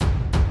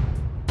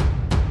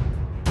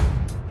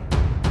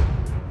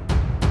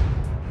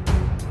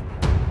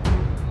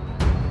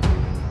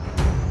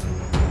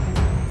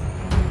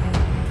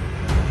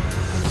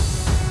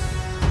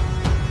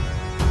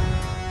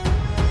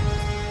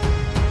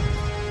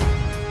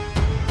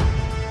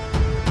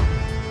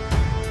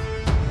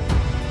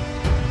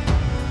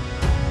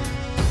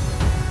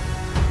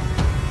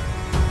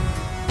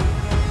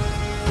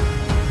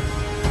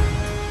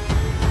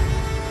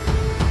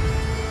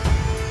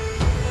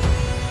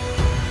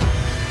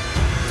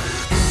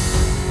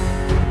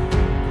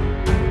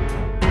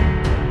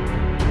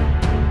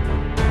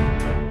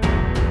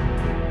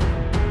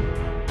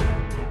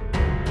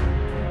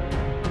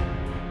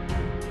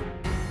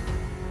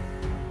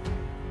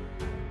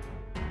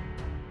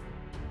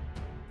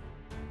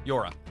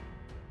Yora,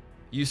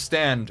 you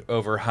stand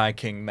over High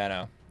King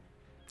Menno,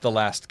 the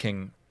last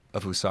king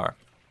of Usar.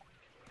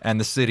 And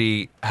the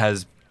city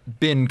has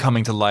been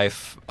coming to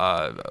life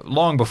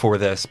long before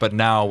this, but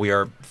now we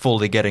are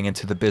fully getting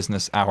into the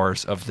business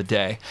hours of the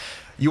day.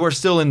 You are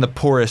still in the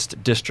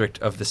poorest district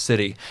of the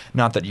city,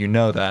 not that you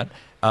know that,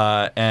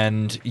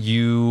 and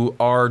you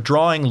are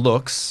drawing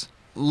looks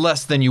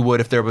less than you would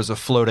if there was a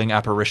floating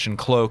apparition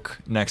cloak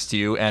next to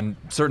you, and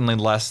certainly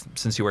less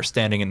since you are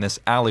standing in this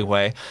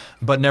alleyway,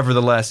 but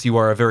nevertheless, you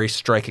are a very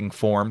striking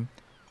form.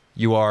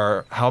 You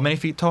are how many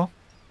feet tall?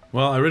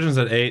 Well, I originally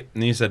said 8,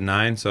 and then you said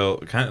 9,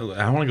 so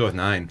I want to go with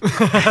 9.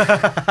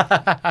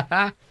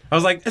 I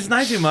was like, it's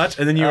 9 too much,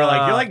 and then you were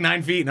like, you're like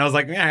 9 feet, and I was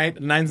like, all right,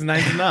 9's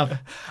enough.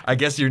 I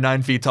guess you're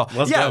 9 feet tall.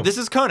 Let's go. This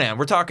is Conan.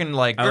 We're talking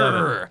like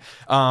The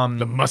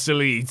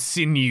muscly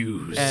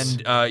sinews.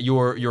 and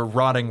your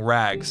rotting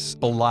rags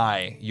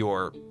belie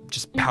your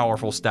just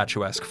powerful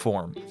statuesque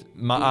form.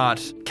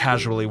 Ma'at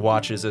casually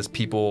watches as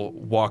people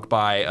walk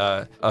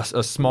by a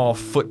small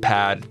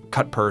footpad,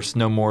 cut purse,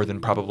 no more than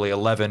probably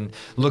 11,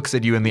 looks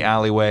at you in the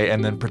alleyway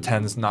and then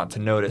pretends not to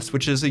notice,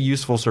 which is a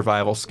useful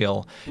survival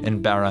skill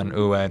in Baran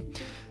Ue.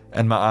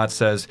 And Ma'at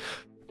says,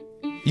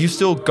 "You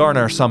still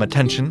garner some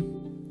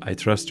attention. I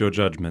trust your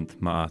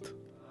judgment, Ma'at.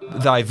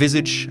 Thy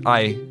visage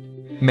I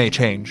may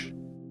change.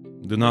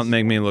 Do not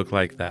make me look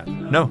like that.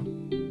 No,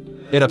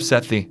 it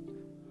upset thee.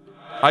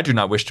 I do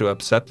not wish to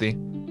upset thee.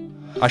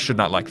 I should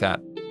not like that."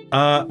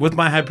 With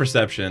my high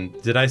perception,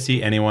 did I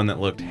see anyone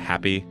that looked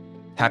happy?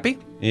 Happy?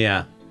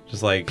 Yeah,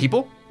 just like...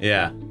 People?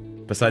 Yeah,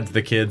 besides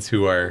the kids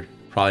who are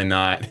probably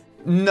not...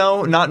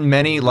 No, not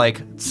many,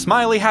 like,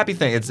 smiley, happy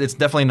thing. It's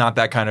definitely not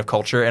that kind of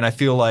culture, and I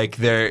feel like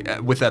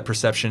with that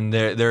perception,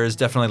 there is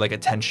definitely like a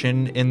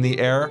tension in the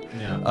air,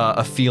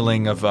 a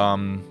feeling of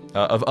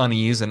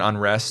unease and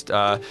unrest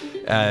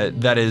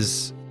that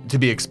is to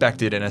be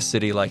expected in a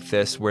city like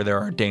this where there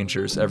are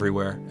dangers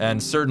everywhere.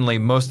 And certainly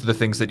most of the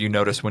things that you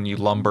notice when you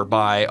lumber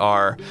by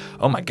are,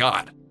 oh my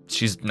God,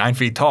 she's 9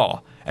 feet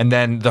tall. And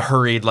then the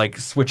hurried like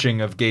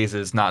switching of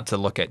gazes not to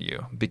look at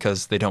you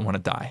because they don't want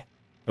to die.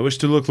 I wish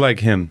to look like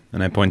him,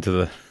 and I point to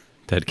the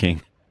dead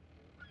king.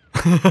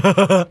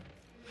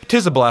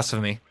 'Tis a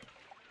blasphemy.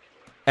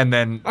 And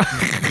then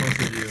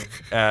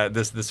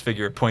this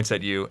figure points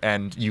at you,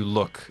 and you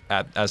look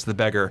at as the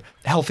beggar,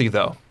 healthy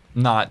though,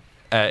 not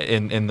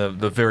in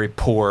the very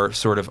poor,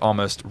 sort of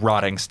almost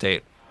rotting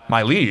state.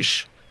 My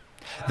liege,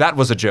 that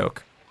was a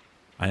joke.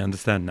 I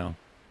understand now.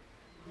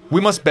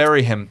 We must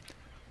bury him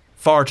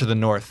far to the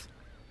north.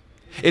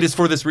 It is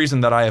for this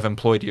reason that I have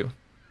employed you.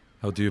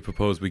 How do you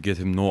propose we get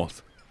him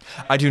north?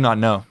 I do not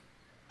know.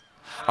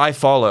 I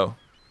follow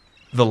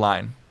the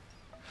line.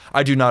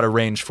 I do not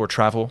arrange for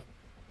travel.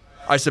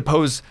 I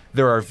suppose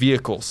there are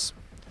vehicles,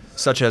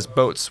 such as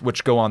boats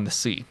which go on the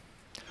sea,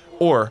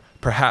 or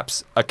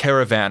perhaps a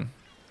caravan,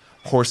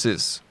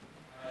 horses.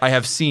 I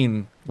have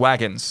seen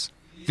wagons.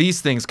 These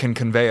things can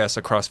convey us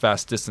across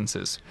vast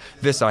distances.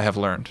 This I have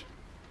learned.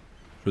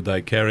 Should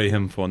I carry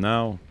him for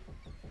now?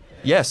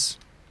 Yes,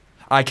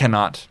 I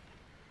cannot.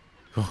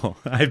 Oh,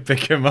 I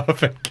pick him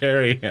up and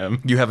carry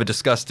him. You have a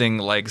disgusting,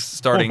 like,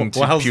 starting to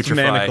Whilst putrefy.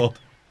 manacled.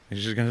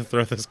 He's just gonna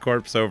throw this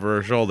corpse over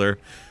her shoulder.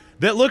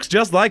 That looks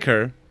just like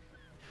her.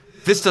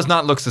 This does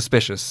not look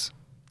suspicious.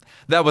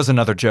 That was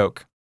another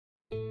joke.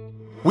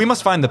 We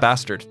must find the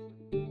bastard.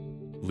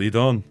 Lead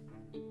on.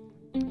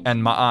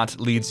 And Ma'at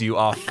leads you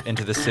off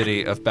into the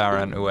city of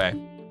Baran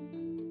Ue.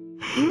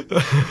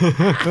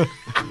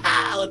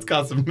 Let's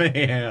cause some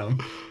mayhem.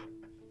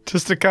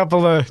 Just a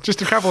couple of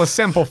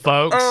simple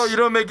folks. Oh, you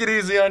don't make it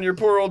easy on your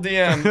poor old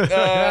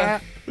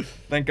DM.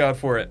 Thank God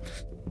for it.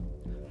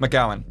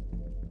 McGowan,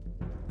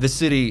 the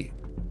city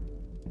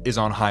is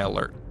on high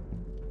alert.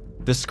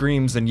 The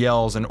screams and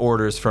yells and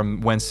orders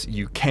from whence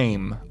you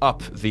came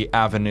up the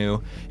avenue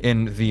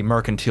in the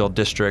mercantile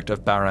district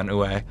of Baran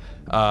Ue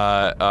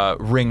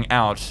ring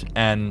out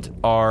and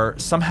are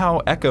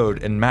somehow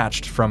echoed and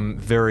matched from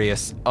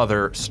various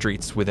other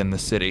streets within the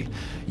city.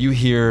 You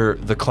hear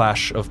the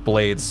clash of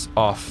blades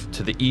off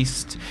to the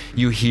east.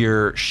 You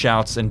hear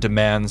shouts and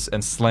demands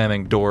and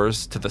slamming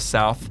doors to the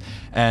south.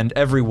 And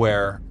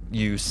everywhere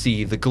you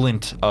see the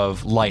glint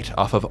of light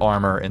off of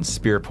armor and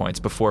spear points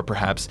before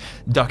perhaps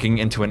ducking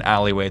into an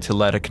alleyway to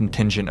let a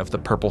contingent of the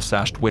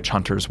purple-sashed witch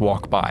hunters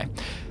walk by.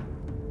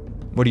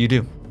 What do you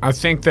do? I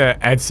think that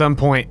at some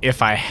point,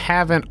 if I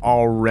haven't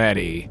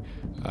already,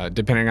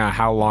 depending on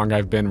how long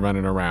I've been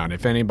running around,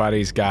 if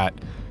anybody's got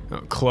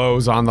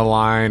clothes on the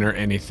line or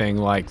anything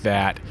like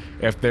that,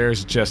 if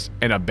there's just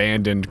an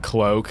abandoned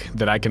cloak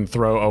that I can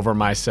throw over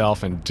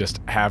myself and just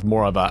have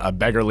more of a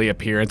beggarly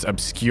appearance,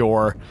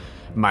 obscure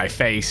my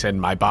face and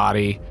my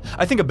body.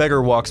 I think a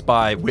beggar walks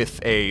by with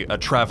a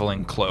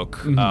traveling cloak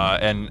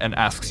and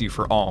asks you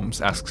for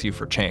alms, asks you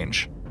for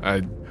change.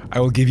 I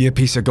will give you a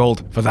piece of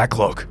gold for that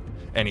cloak.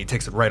 And he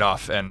takes it right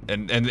off and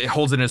he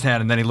holds it in his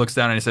hand, and then he looks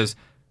down and he says,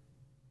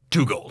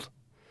 2 gold.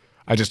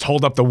 I just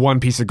hold up the 1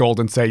 piece of gold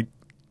and say,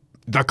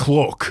 the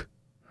cloak.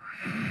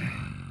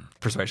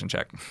 Persuasion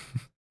check.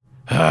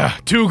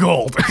 2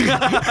 gold.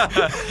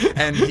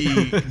 And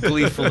he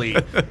gleefully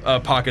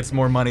pockets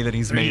more money than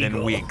he's made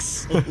in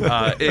weeks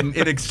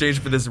in exchange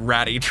for this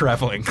ratty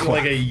traveling cloak.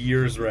 Like a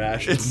year's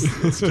rations.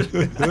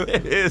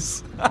 It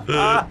is.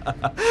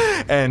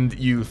 And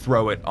you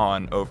throw it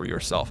on over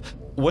yourself.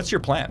 What's your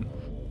plan?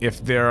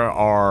 If there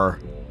are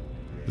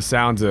the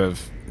sounds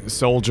of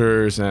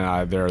soldiers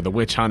and there are the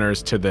witch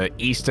hunters to the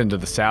east and to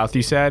the south,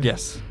 you said?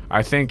 Yes.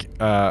 I think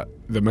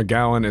the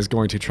McGowan is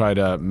going to try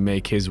to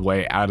make his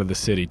way out of the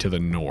city to the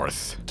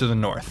north. To the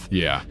north.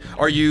 Yeah.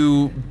 Are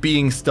you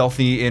being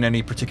stealthy in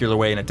any particular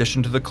way in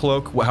addition to the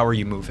cloak? How are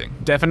you moving?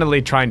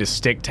 Definitely trying to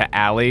stick to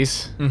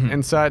alleys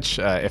and such,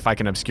 if I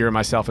can obscure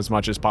myself as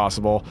much as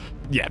possible.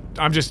 Yeah,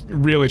 I'm just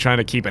really trying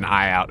to keep an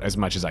eye out as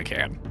much as I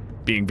can.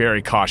 Being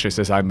very cautious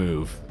as I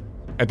move.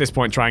 At this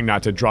point, trying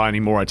not to draw any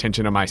more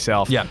attention to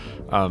myself. Yeah.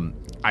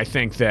 I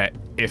think that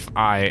if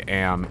I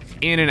am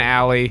in an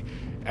alley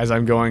as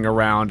I'm going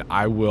around,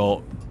 I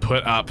will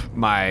put up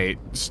my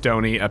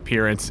stony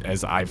appearance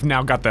as I've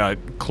now got the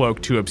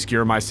cloak to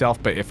obscure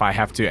myself, but if I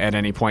have to at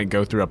any point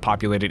go through a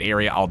populated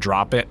area, I'll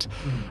drop it.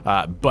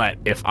 But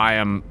if I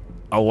am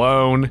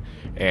alone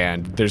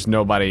and there's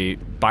nobody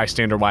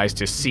bystander-wise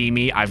to see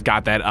me, I've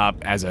got that up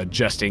as a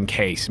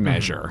just-in-case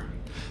measure.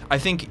 I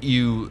think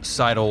you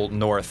sidle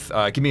north.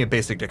 Give me a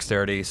basic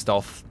dexterity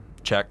stealth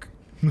check.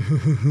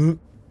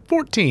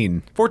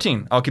 14.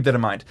 14. I'll keep that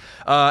in mind.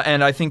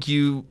 And I think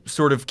you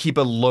sort of keep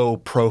a low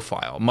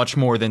profile, much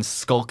more than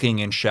skulking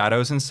in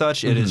shadows and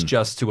such. It is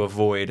just to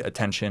avoid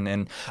attention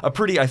in a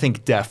pretty, I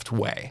think, deft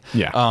way.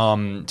 Yeah.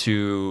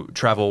 To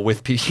travel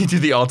with people to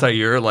the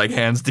Altair, like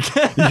hands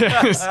together.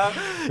 Yes.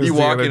 You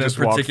walk in a Just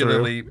walk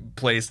particularly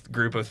placed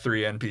group of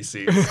 3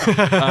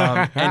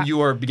 NPCs. And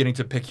you are beginning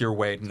to pick your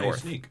way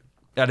north. Sneak.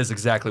 That is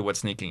exactly what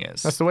sneaking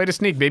is. That's the way to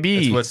sneak, baby.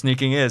 That's what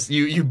sneaking is.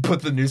 You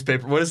put the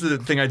newspaper. What is the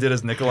thing I did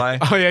as Nikolai?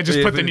 Oh, yeah,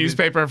 just put the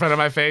newspaper in front of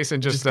my face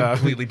and just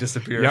completely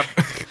disappear.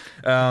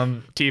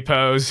 Yep.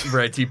 T-pose.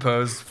 Right,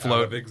 T-pose,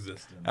 float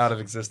out of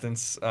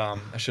existence.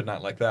 I should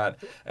not like that.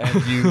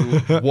 And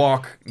you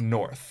walk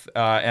north.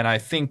 And I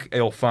think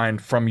you'll find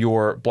from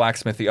your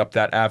blacksmithy up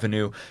that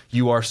avenue,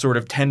 you are sort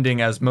of tending,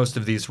 as most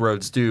of these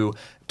roads do,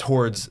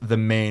 towards the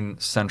main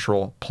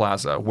central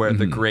plaza where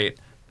the great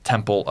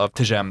temple of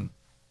Tejem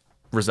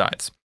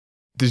resides.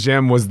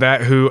 Tejem, was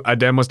that who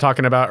Adem was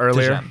talking about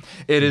earlier? Tejem.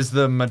 It is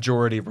the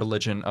majority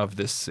religion of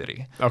this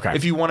city. Okay.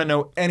 If you want to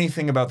know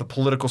anything about the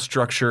political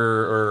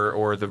structure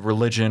or the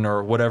religion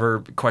or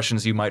whatever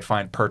questions you might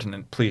find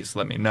pertinent, please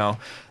let me know.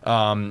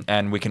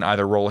 And we can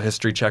either roll a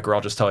history check or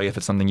I'll just tell you if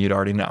it's something you'd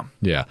already know.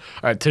 Yeah.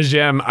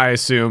 Tejem, I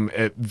assume,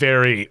 a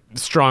very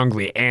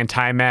strongly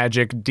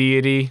anti-magic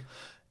deity.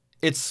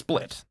 It's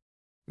split.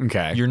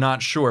 Okay. You're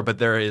not sure, but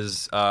there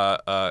is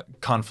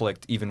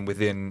conflict even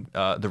within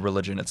the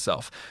religion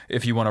itself.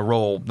 If you want to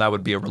roll, that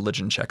would be a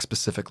religion check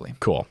specifically.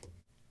 Cool.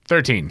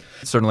 13.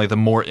 Certainly the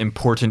more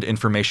important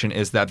information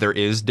is that there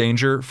is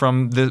danger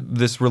from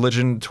this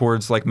religion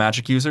towards like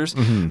magic users.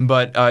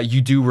 But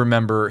you do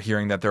remember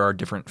hearing that there are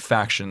different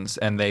factions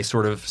and they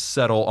sort of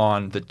settle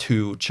on the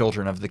 2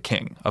 children of the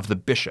king, of the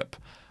bishop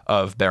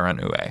of Baran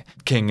Ue.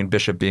 King and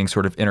bishop being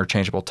sort of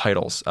interchangeable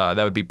titles.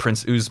 That would be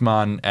Prince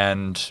Uzman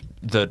and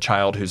the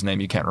child whose name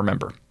you can't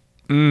remember.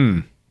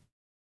 Uzman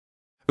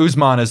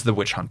is the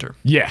witch hunter.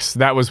 Yes,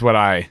 that was what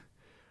I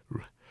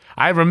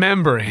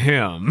remember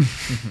him.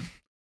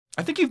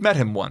 I think you've met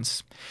him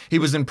once. He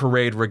was in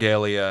parade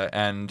regalia,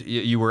 and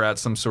you were at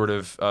some sort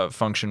of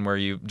function where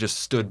you just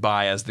stood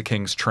by as the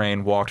king's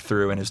train walked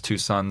through and his 2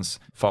 sons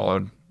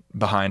followed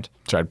behind.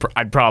 So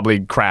I'd probably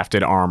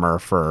crafted armor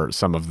for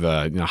some of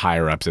the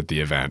higher ups at the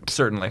event.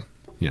 Certainly.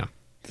 Yeah.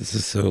 This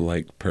is so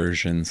like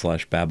Persian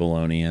 /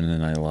 Babylonian,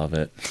 and I love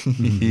it.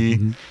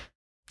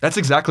 That's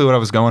exactly what I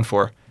was going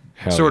for.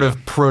 Hell sort yeah.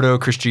 of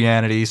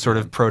proto-Christianity, sort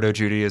of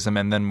proto-Judaism,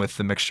 and then with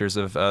the mixtures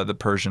of the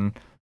Persian.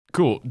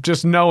 Cool.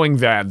 Just knowing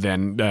that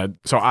then,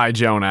 so I,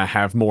 Jonah,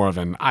 have more of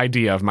an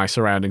idea of my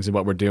surroundings and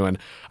what we're doing.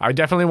 I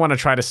definitely want to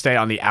try to stay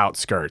on the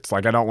outskirts.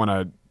 Like, I don't want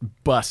to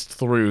bust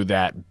through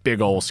that big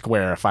old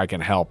square if I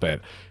can help it,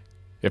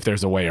 if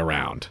there's a way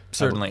around.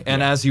 Certainly.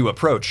 And as you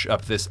approach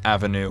up this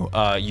avenue,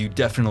 you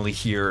definitely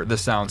hear the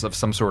sounds of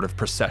some sort of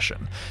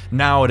procession.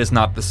 Now it is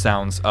not the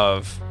sounds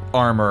of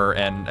armor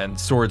and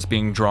swords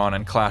being drawn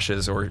and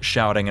clashes or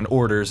shouting and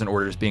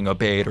orders being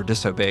obeyed or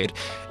disobeyed.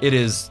 It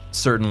is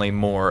certainly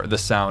more the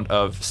sound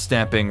of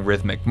stamping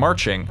rhythmic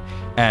marching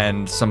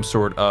and some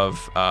sort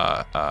of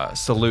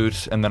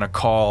salute and then a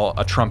call,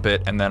 a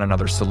trumpet, and then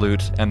another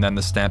salute, and then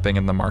the stamping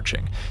and the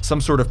marching.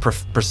 Some sort of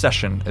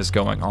procession is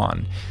going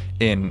on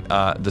in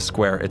the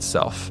square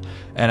itself.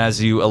 And as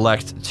you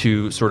elect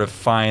to sort of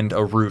find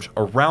a route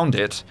around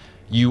it,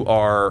 you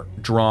are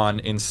drawn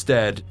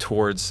instead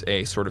towards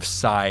a sort of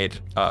side,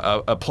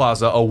 a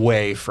plaza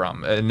away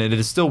from, and it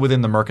is still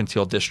within the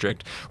mercantile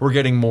district. We're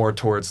getting more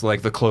towards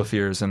like the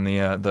clothiers and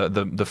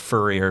the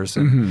furriers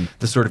and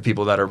the sort of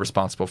people that are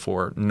responsible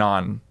for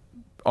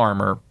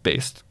non-armor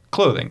based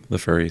clothing. The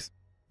furries.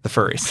 The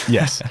furries.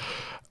 Yes.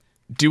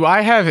 Do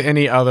I have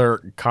any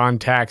other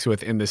contacts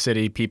within the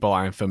city, people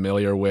I'm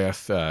familiar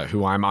with,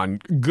 who I'm on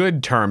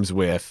good terms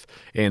with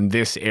in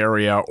this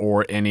area,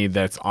 or any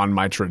that's on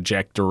my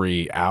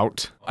trajectory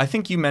out? I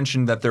think you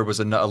mentioned that there was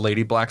a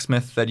lady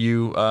blacksmith that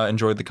you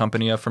enjoyed the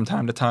company of from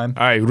time to time.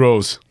 Hey,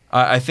 Rose.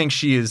 I think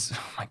she is.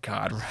 Oh my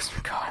God, Rose.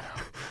 God.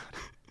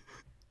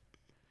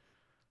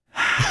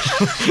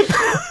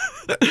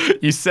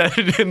 You said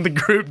it in the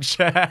group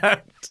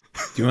chat.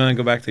 Do you want to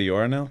go back to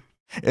Yora now?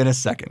 In a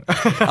second.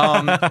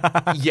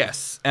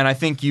 Yes, and I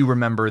think you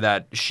remember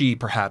that she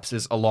perhaps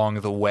is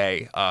along the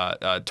way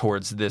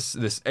towards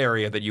this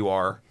area that you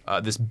are,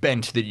 this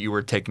bent that you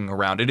were taking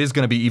around. It is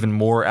going to be even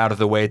more out of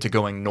the way to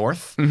going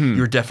north.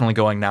 You're definitely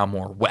going now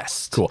more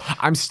west. Cool.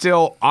 I'm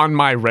still on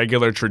my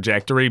regular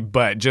trajectory,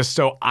 but just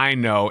so I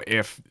know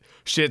if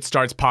shit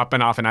starts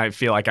popping off and I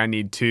feel like I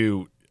need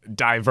to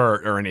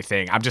divert or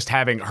anything, I'm just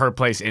having her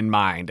place in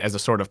mind as a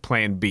sort of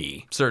plan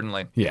B.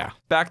 Certainly. Yeah.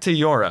 Back to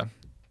Yora,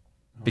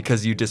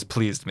 because you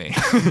displeased me.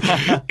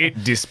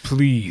 It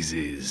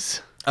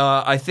displeases.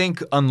 I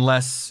think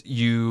unless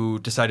you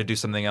decide to do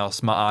something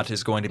else, Ma'at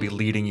is going to be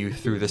leading you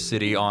through the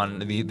city on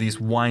these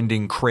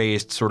winding,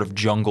 crazed, sort of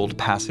jungled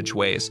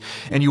passageways.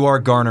 And you are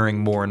garnering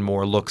more and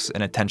more looks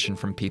and attention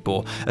from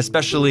people,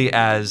 especially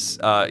as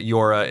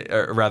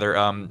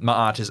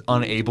Ma'at is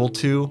unable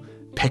to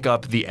pick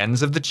up the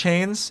ends of the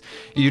chains.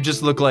 You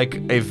just look like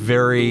a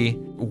very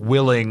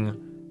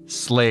willing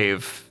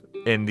slave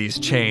in these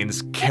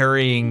chains,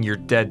 carrying your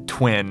dead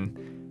twin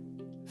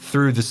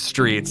through the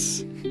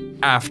streets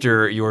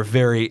after your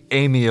very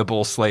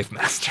amiable slave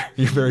master.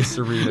 Your very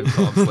serene and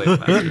calm slave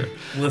master.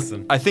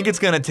 Listen. I think it's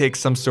going to take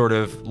some sort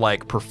of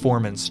like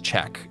performance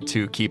check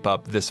to keep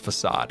up this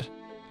facade.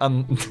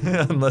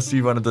 Unless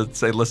you wanted to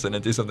say listen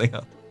and do something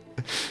else.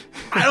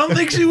 I don't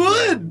think she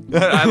would.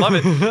 I love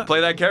it.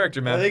 Play that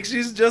character, man. I think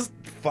she's just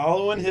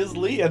following his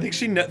lead. I think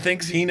she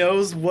thinks he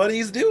knows what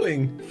he's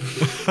doing.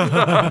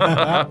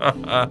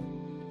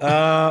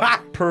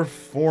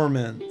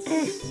 Performance.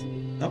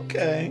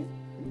 Okay.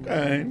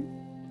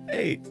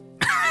 8.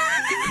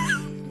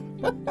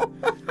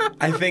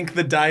 I think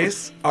the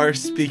dice are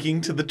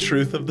speaking to the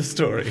truth of the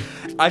story.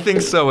 I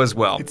think so as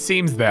well. It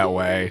seems that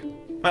way.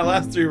 My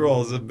last 3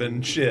 rolls have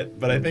been shit,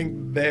 but I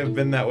think they have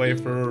been that way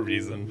for a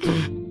reason.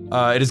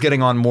 It is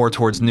getting on more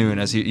towards noon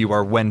as you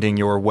are wending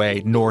your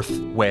way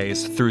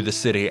northways through the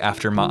city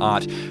after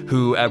Ma'at,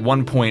 who at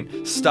one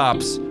point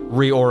stops,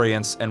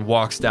 reorients, and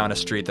walks down a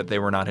street that they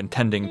were not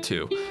intending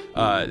to,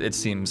 it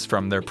seems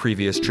from their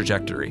previous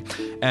trajectory.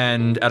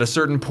 And at a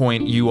certain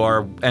point, you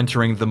are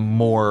entering the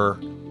more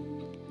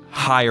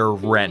higher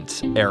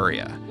rent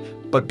area.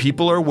 But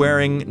people are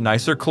wearing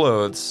nicer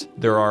clothes.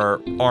 There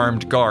are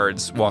armed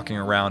guards walking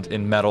around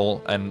in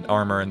metal and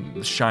armor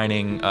and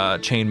shining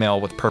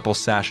chainmail with purple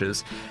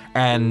sashes.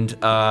 And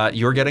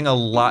you're getting a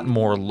lot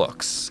more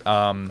looks.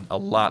 A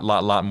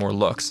lot more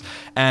looks.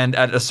 And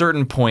at a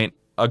certain point,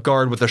 a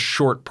guard with a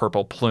short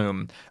purple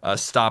plume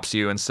stops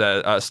you and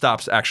says,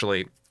 stops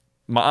actually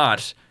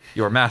Ma'at,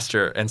 your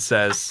master, and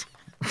says,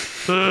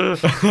 Talk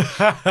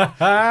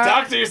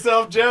to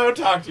yourself, Joe.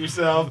 Talk to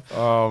yourself.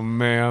 Oh,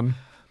 man.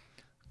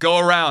 Go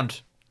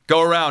around,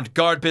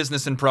 guard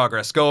business in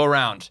progress, go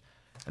around.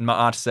 And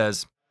Ma'at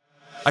says,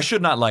 I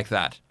should not like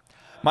that.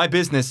 My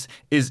business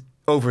is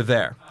over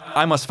there.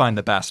 I must find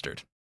the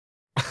bastard.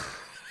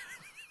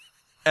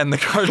 And the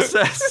guard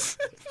says,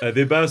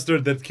 The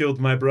bastard that killed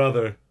my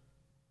brother.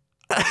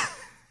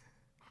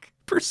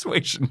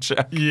 persuasion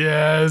check.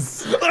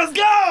 Yes. Let's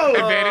go!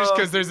 Advantage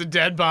because there's a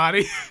dead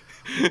body.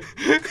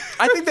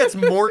 I think that's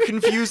more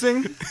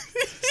confusing.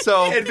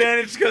 So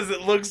Advantage because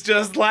it looks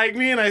just like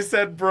me and I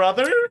said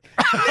brother.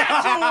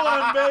 Natural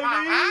one,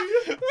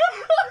 baby.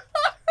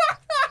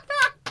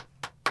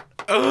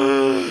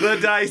 The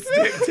dice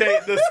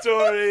dictate the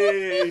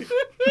story.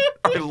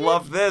 I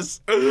love this.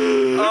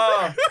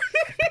 What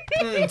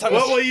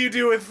will you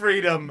do with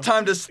freedom?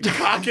 Time to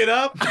Cock it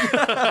up?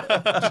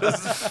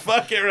 Just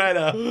fuck it right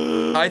up.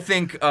 I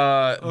think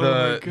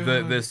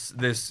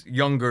this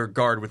younger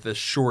guard with this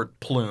short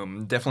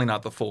plume, definitely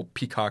not the full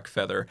peacock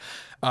feather,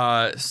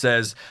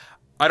 says,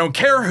 I don't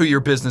care who your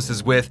business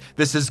is with.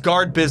 This is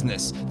guard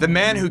business. The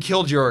man who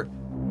killed your...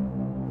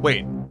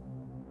 Wait,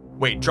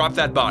 drop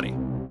that body.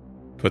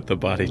 Put the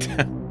body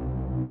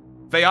down.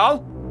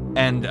 Fayal?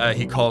 And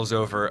he calls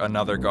over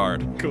another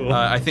guard. Cool.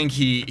 I think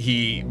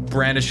he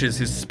brandishes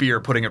his spear,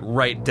 putting it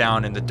right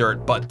down in the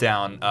dirt, butt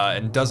down,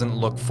 and doesn't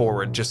look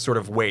forward, just sort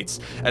of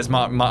waits as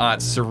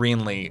Ma'at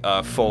serenely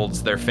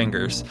folds their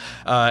fingers.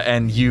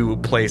 And you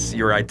place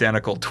your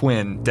identical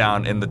twin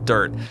down in the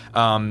dirt.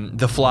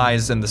 The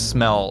flies and the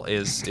smell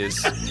is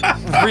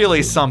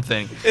really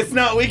something. It's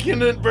not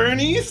Weekend at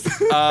Bernie's?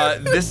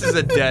 This is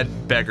a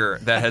dead beggar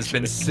that has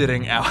been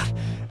sitting out.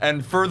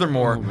 And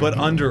furthermore... But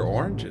under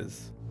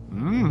oranges. Do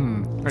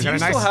you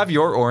still have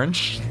your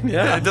orange?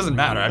 Yeah. It doesn't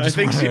matter. I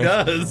think she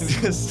does.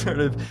 It's just sort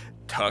of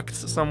tucked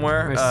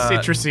somewhere.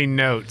 Citrusy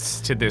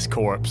notes to this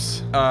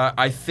corpse.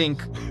 I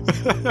think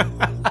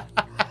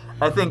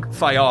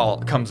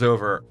Fayal comes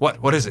over.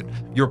 What is it?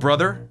 Your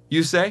brother,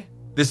 you say?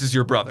 This is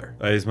your brother.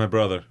 Aye, he's my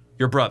brother.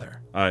 Your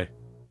brother. Aye.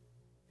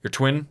 Your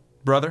twin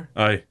brother?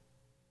 Aye.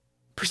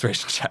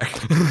 Persuasion check.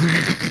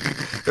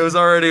 It was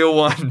already a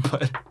 1,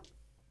 but...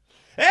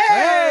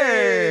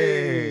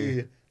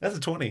 Hey! That's a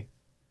 20.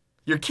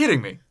 You're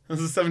kidding me. This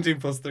is 17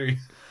 plus 3.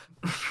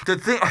 The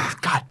thing... Oh,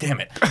 God damn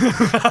it.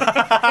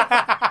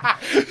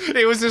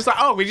 It was just like,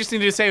 oh, we just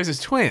needed to say it was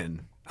his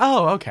twin.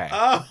 Oh, okay.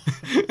 Oh.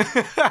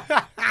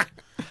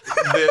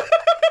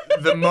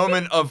 The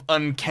moment of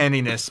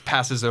uncanniness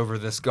passes over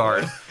this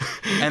guard.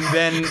 And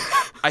then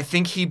I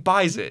think he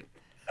buys it.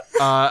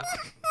 And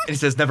he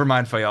says, never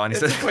mind, Fayal. And he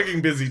It's a says,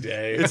 fucking busy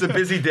day. it's a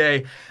busy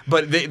day.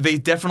 But they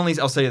definitely,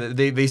 I'll say that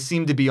they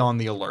seem to be on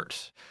the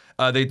alert.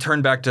 They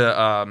turn back to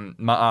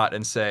Ma'at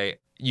and say,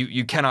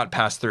 you cannot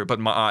pass through, but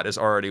Ma'at is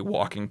already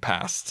walking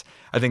past.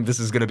 I think this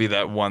is going to be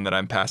that one that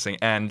I'm passing.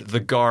 And the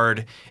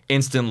guard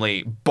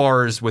instantly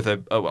bars with a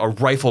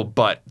rifle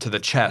butt to the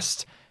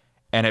chest,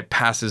 and it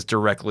passes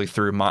directly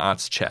through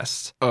Ma'at's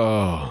chest.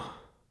 Oh.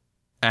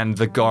 And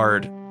the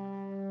guard,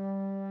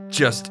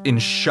 just in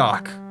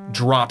shock,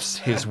 drops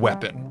his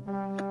weapon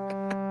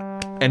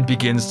and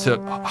begins to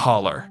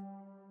holler,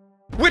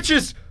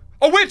 "Witches!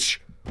 A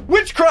witch!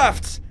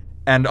 Witchcraft!"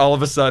 And all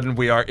of a sudden,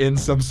 we are in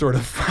some sort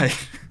of fight.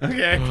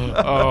 Okay.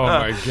 Oh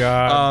my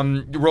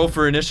god. Roll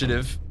for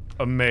initiative.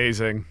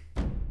 Amazing.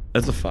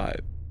 That's a 5.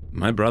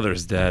 My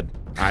brother's dead.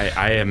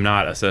 I am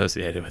not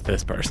associated with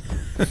this person.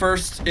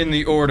 First in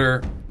the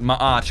order,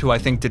 Ma'at, who I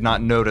think did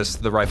not notice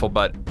the rifle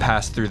butt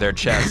pass through their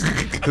chest,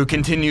 who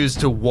continues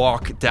to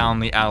walk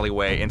down the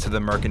alleyway into the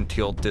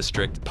mercantile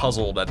district,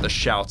 puzzled at the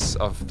shouts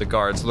of the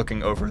guards,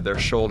 looking over their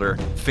shoulder,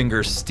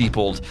 fingers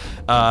steepled,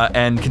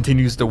 and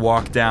continues to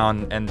walk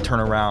down and turn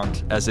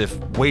around as if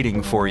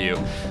waiting for you.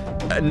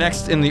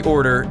 Next in the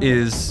order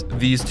is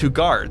these 2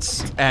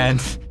 guards, and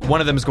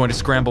one of them is going to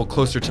scramble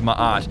closer to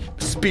Ma'at,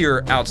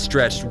 spear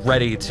outstretched,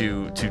 ready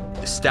to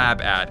stab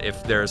at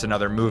if there's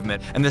another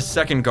movement. And the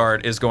second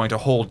guard is going to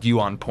hold you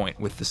on point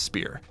with the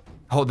spear.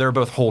 They're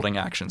both holding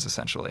actions,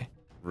 essentially.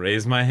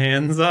 Raise my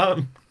hands up.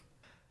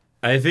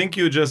 I think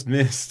you just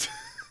missed.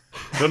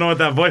 Don't know what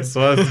that voice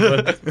was,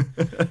 but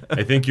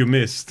I think you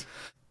missed.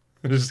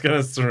 I'm just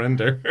gonna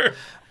surrender.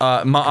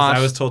 Ma'at, I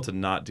was told to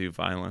not do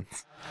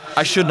violence.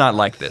 I should not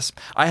like this.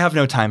 I have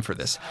no time for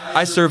this.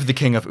 I serve the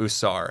king of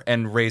Usar,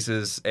 and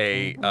raises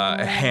a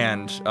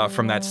hand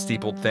from that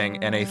steepled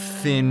thing, and a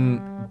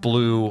thin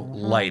blue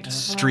light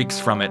streaks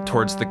from it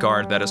towards the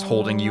guard that is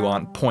holding you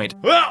on point.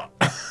 Well,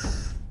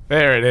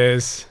 There it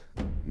is.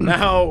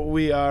 now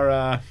we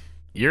are.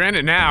 You're in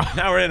it now.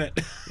 Now we're in it.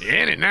 You're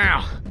in it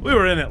now. We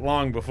were in it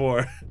long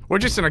before. We're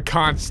just in a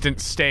constant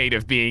state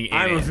of being in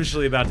I'm it.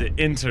 officially about to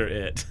enter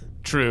it.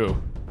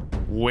 True.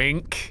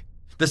 Wink.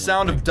 The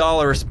sound of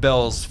dolorous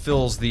bells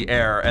fills the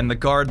air, and the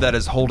guard that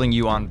is holding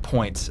you on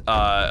point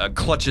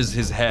clutches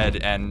his head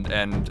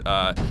and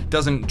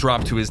doesn't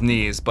drop to his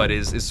knees, but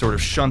is sort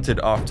of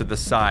shunted off to the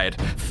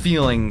side,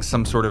 feeling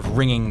some sort of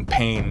ringing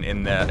pain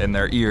in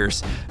their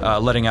ears,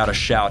 letting out a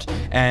shout.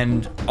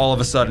 And all of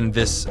a sudden,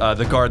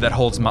 the guard that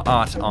holds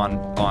Ma'at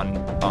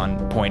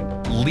on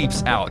point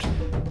leaps out.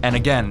 And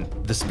again,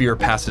 the spear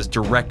passes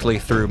directly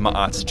through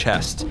Ma'at's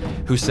chest,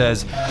 who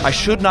says, "I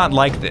should not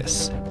like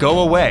this.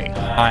 Go away.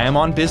 I am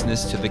on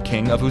business to the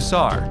king of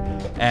Usar."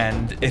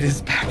 And it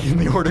is back in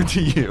the order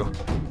to you.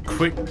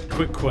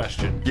 Quick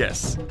question.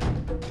 Yes.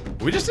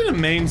 Are we just in a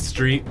main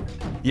street?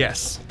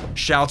 Yes.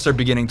 Shouts are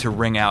beginning to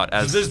ring out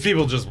as There's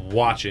people just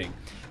watching.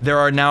 there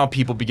are now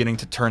people beginning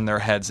to turn their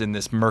heads in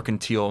this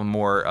mercantile,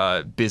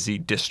 more busy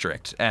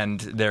district, and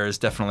there is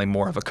definitely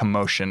more of a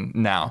commotion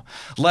now.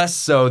 Less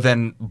so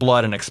than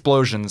blood and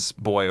explosions,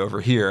 boy,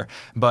 over here,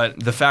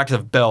 but the fact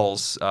of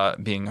bells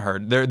being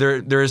heard.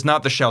 There is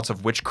not the shouts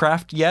of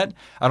witchcraft yet.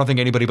 I don't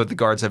think anybody but the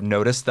guards have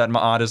noticed that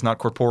Ma'at is not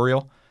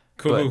corporeal.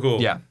 Cool.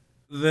 Yeah.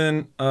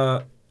 Then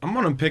I'm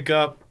gonna pick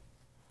up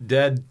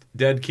dead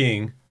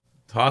king,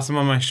 toss him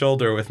on my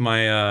shoulder with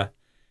my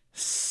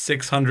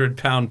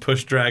 600-pound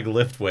push drag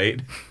lift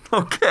weight,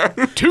 Okay.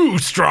 Too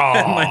strong.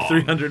 and my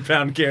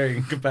 300-pound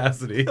carrying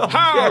capacity,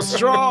 How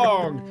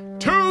strong?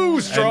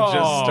 Too strong. and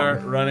just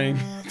start running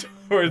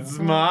towards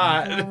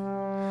Mott.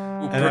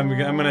 And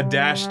I'm gonna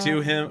dash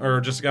to him,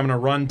 or just I'm gonna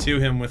run to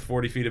him with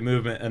 40 feet of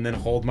movement, and then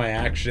hold my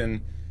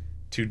action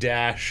to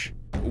dash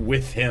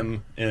with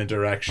him in a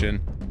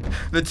direction.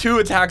 The 2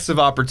 attacks of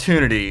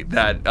opportunity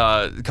that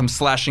come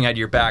slashing at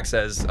your backs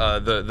as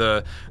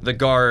the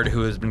guard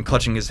who has been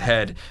clutching his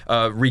head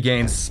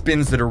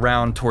spins it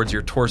around towards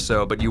your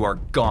torso, but you are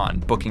gone,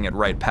 booking it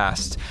right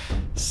past.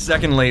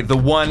 Secondly, the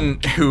one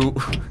who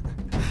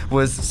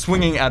was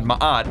swinging at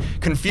Ma'at,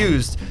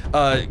 confused,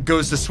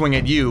 goes to swing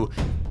at you,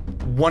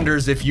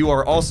 wonders if you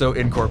are also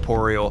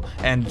incorporeal,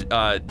 and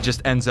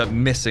just ends up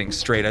missing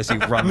straight as you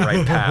run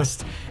right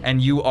past.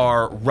 And you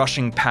are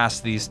rushing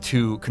past these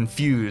 2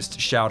 confused,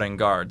 shouting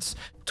guards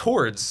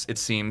towards, it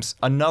seems,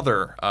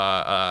 another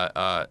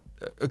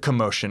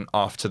commotion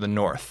off to the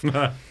north.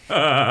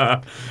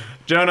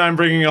 Jonah, I'm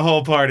bringing a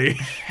whole party.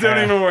 Don't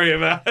even worry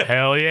about it.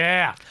 Hell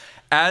yeah.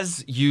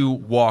 As you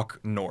walk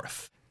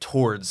north,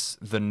 towards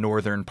the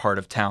northern part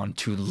of town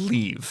to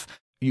leave.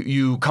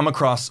 You come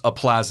across a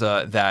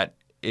plaza that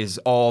is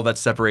all that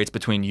separates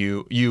between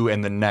you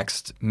and the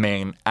next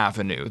main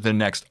avenue, the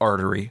next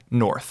artery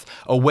north,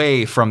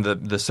 away from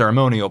the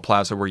ceremonial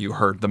plaza where you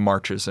heard the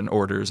marches and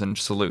orders and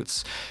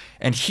salutes.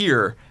 And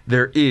here,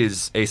 there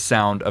is a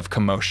sound of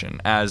commotion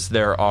as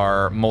there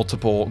are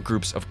multiple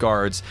groups of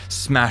guards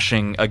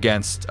smashing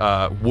against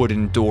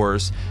wooden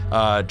doors,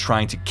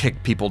 trying to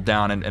kick people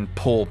down and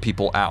pull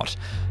people out.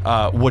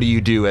 What do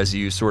you do as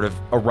you sort of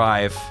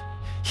arrive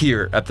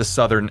here at the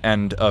southern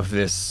end of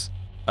this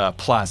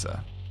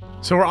plaza?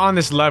 So we're on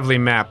this lovely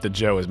map that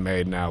Joe has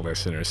made now,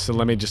 listeners. So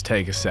let me just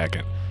take a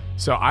second.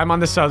 So I'm on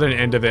the southern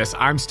end of this.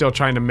 I'm still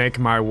trying to make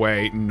my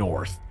way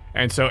north.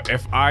 And so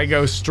if I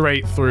go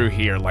straight through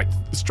here, like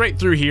straight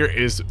through here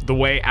is the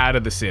way out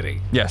of the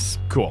city. Yes.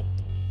 Cool.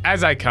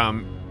 As I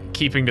come,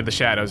 keeping to the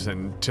shadows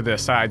and to the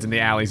sides and the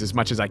alleys as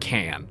much as I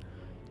can,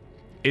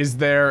 is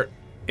there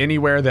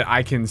anywhere that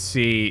I can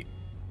see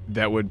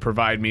that would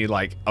provide me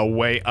like a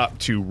way up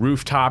to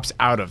rooftops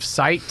out of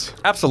sight?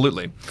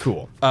 Absolutely.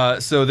 Cool.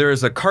 So there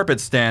is a carpet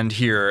stand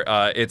here.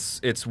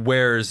 It's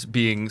wares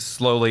being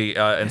slowly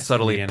and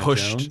subtly Indiana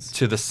pushed Jones?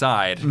 to the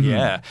side.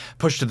 Yeah,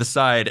 pushed to the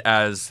side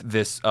as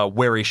this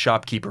wary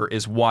shopkeeper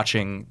is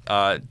watching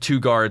 2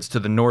 guards to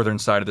the northern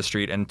side of the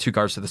street and 2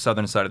 guards to the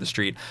southern side of the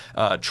street,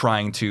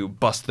 trying to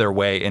bust their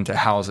way into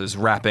houses,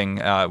 rapping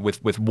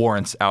with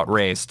warrants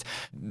outraised.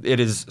 It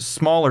is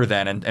smaller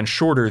than and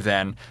shorter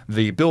than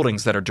the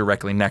buildings that are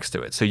directly next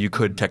to it. So you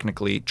could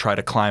technically try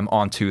to climb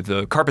onto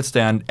the carpet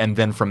stand and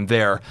then from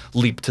there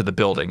leap to the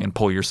building and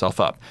pull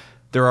yourself up.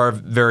 There are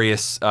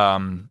various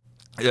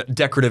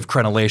decorative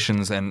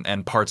crenellations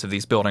and parts of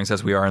these buildings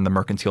as we are in the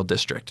Mercantile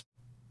District.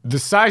 The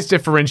size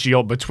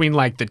differential between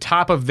like the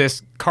top of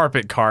this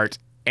carpet cart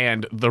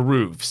and the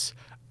roofs.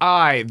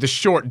 I, the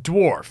short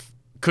dwarf,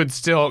 could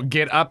still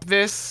get up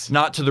this.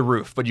 Not to the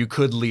roof, but you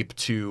could leap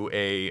to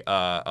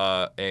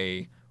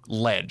a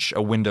ledge,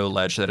 a window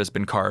ledge that has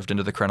been carved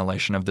into the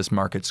crenellation of this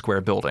Market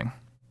Square building.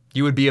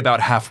 You would be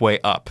about halfway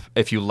up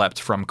if you leapt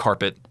from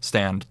carpet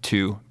stand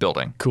to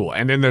building. Cool.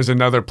 And then there's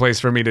another place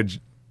for me to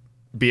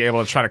be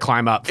able to try to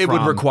climb up It from.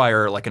 would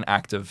require like an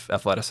active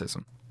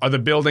athleticism. Are the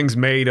buildings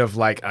made of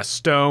like a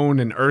stone,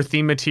 an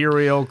earthy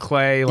material,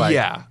 clay? Like,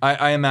 Yeah,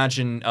 I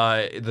imagine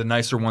the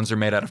nicer ones are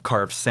made out of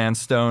carved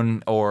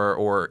sandstone,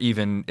 or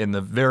even in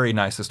the very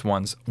nicest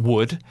ones,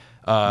 wood.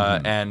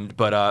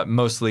 But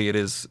mostly it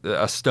is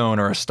a stone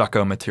or a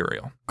stucco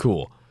material.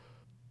 Cool.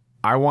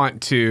 I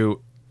want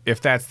to,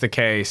 if that's the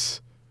case,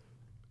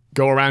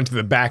 go around to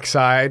the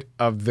backside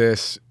of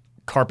this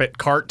carpet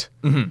cart,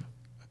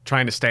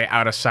 trying to stay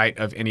out of sight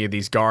of any of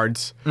these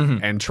guards,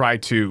 and try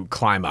to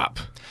climb up.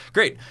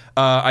 Great.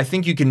 I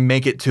think you can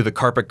make it to the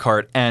carpet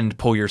cart and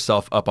pull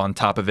yourself up on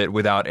top of it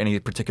without any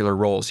particular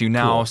rolls. You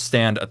now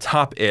stand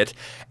atop it,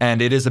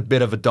 and it is a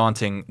bit of a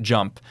daunting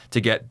jump to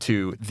get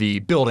to the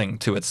building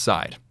to its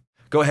side.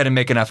 Go ahead and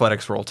make an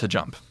athletics roll to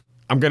jump.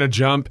 I'm going to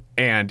jump,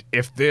 and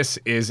if this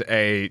is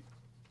a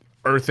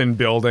earthen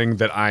building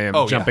that I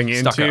am jumping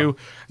into, stucco.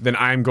 then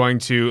I'm going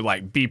to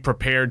like be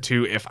prepared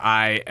to, if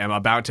I am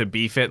about to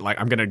beef it, like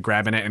I'm going to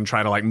grab in it and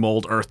try to like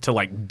mold earth to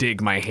like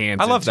dig my hands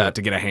love into that. it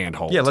to get a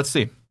handhold. Yeah, let's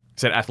see.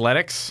 Is it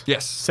athletics?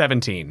 Yes.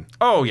 17.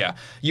 Oh, yeah.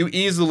 You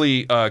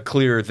easily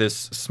clear this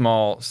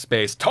small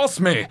space. Toss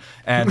me!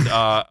 And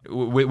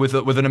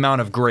with an amount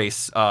of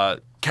grace,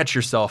 catch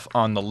yourself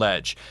on the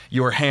ledge.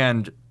 Your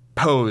hand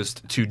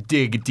posed to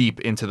dig deep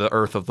into the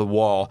earth of the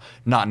wall,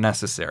 not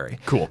necessary.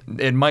 Cool.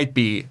 It might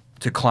be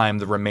to climb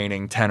the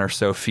remaining 10 or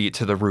so feet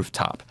to the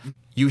rooftop.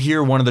 You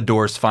hear one of the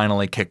doors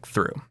finally kick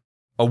through.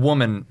 A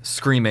woman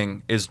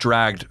screaming is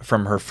dragged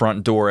from her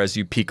front door as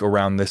you peek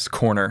around this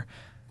corner,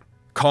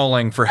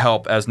 calling for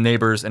help as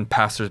neighbors and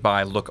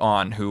passersby look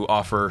on, who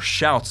offer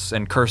shouts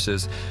and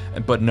curses,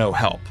 but no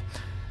help.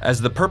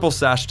 As the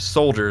purple-sashed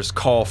soldiers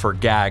call for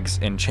gags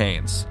and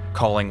chains,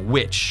 calling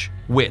witch,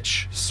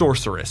 witch,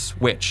 sorceress,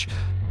 witch.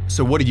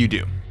 So what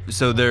do?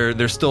 So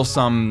there's still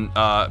some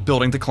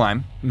building to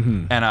climb,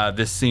 and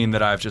this scene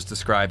that I've just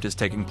described is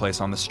taking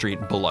place on the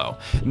street below.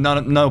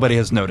 Nobody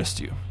has noticed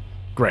you.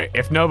 Great.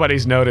 If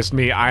nobody's noticed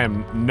me, I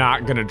am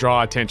not going to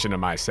draw attention to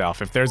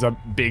myself. If there's a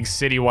big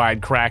citywide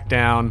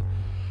crackdown,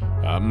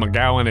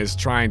 McGowan is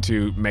trying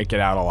to make it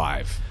out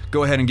alive.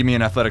 Go ahead and give me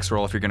an athletics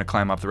roll if you're going to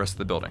climb up the rest of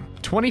the building.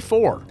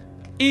 24.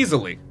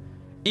 Easily.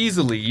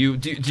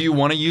 Do you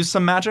want to use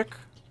some magic?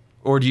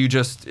 Or do you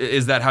just,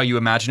 is that how you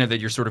imagine it, that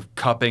you're sort of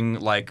cupping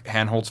like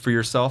handholds for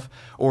yourself?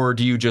 Or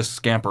do you just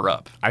scamper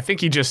up? I think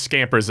he just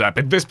scampers up.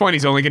 At this point,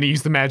 he's only going to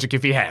use the magic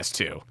if he has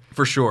to.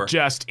 For sure.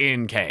 Just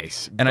in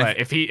case. And but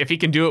if he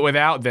can do it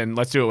without, then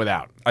let's do it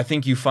without. I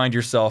think you find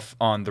yourself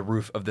on the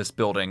roof of this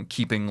building,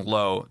 keeping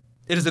low.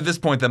 It is at this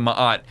point that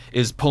Ma'at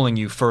is pulling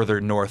you further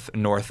north,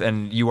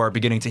 and you are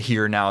beginning to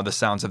hear now the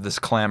sounds of this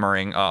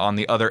clamoring on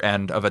the other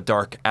end of a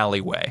dark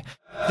alleyway.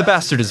 The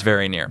bastard is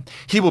very near.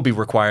 He will be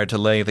required to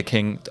lay the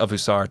king of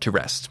Usar to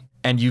rest.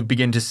 And you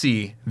begin to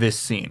see this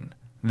scene.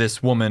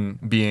 This woman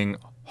being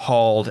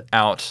hauled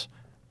out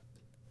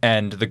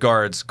and the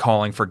guards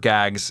calling for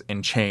gags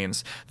and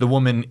chains. The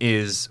woman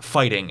is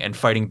fighting and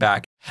fighting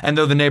back. And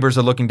though the neighbors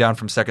are looking down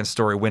from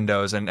second-story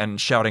windows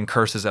and shouting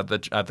curses at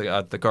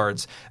the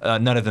guards,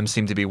 none of them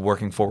seem to be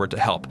working forward to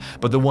help.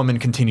 But the woman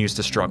continues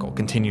to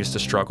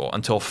struggle,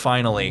 until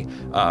finally,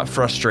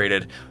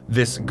 frustrated,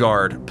 this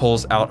guard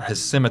pulls out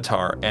his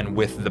scimitar and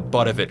with the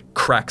butt of it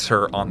cracks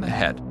her on the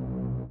head.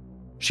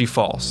 She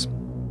falls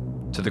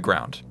to the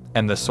ground,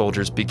 and the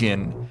soldiers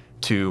begin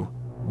to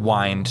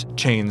wind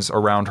chains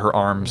around her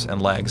arms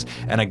and legs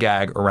and a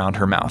gag around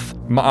her mouth.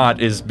 Ma'at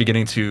is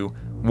beginning to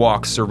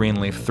walk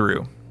serenely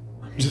through.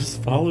 I'm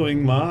just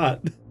following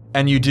Mott.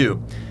 And you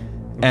do.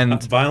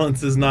 And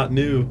violence is not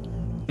new.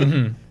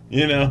 Mm-hmm.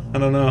 You know, I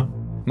don't know.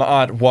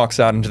 Ma'at walks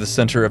out into the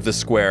center of the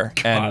square,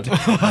 and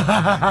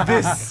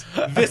this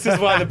is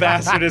why the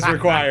bastard is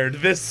required.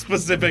 This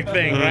specific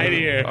thing right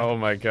here. Oh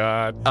my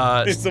god.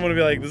 Someone would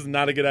be like, this is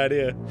not a good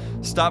idea.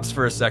 Stops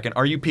for a second.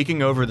 Are you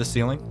peeking over the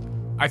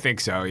ceiling? I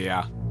think so,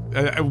 yeah.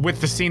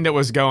 With the scene that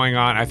was going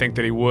on, I think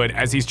that he would,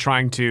 as he's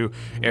trying to,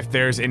 if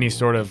there's any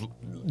sort of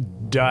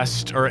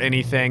dust or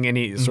anything,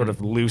 any sort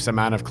of loose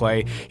amount of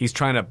clay, he's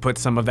trying to put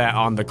some of that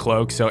on the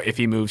cloak, so if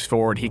he moves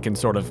forward, he can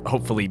sort of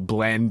hopefully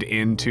blend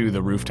into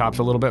the rooftops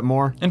a little bit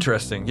more.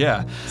 Interesting,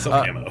 yeah.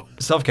 Self-camo.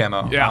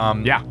 Self-camo.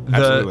 Yeah,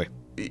 absolutely.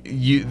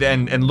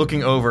 And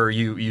looking over,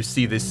 you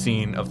see this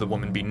scene of the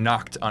woman be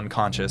knocked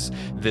unconscious.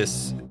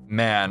 This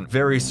man,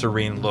 very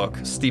serene look,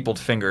 steepled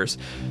fingers,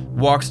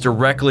 walks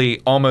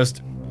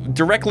almost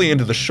directly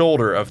into the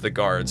shoulder of the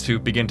guards, who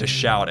begin to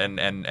shout and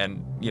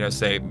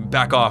say,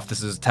 back off,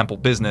 this is temple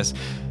business.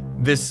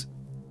 This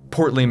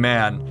portly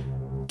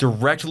man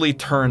directly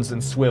turns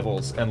and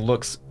swivels and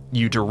looks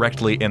you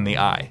directly in the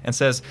eye and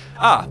says,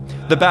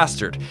 the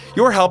bastard,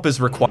 your help is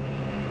required.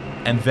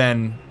 And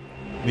then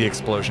the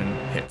explosion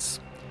hits.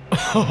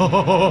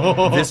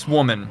 This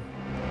woman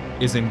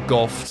is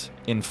engulfed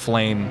in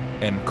flame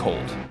and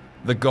cold.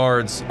 The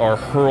guards are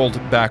hurled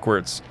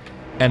backwards,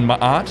 and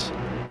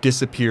Ma'at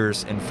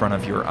disappears in front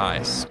of your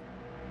eyes.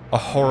 A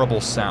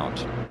horrible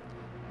sound.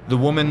 The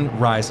woman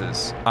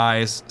rises,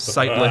 eyes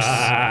sightless,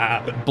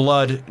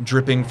 blood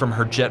dripping from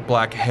her jet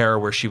black hair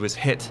where she was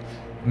hit,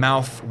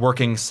 mouth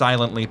working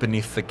silently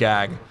beneath the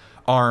gag,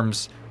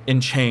 arms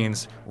in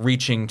chains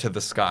reaching to the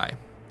sky.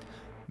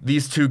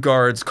 These two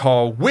guards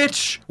call,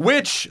 "Witch!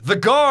 Witch! The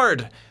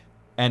guard!"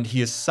 And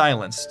he is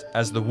silenced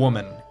as the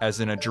woman, as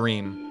in a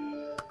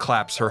dream,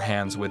 claps her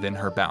hands within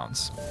her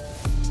bounds.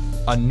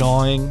 A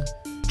gnawing,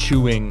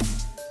 chewing,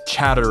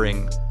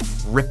 chattering,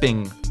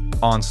 ripping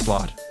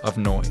onslaught of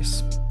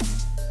noise.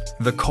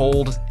 The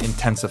cold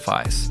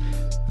intensifies.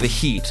 The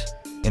heat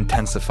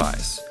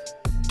intensifies.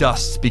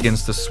 Dust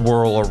begins to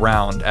swirl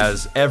around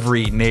as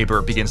every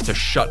neighbor begins to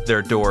shut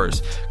their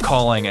doors,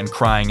 calling and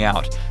crying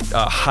out,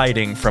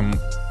 hiding from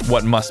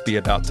what must be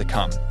about to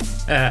come.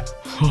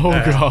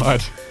 Oh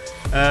god.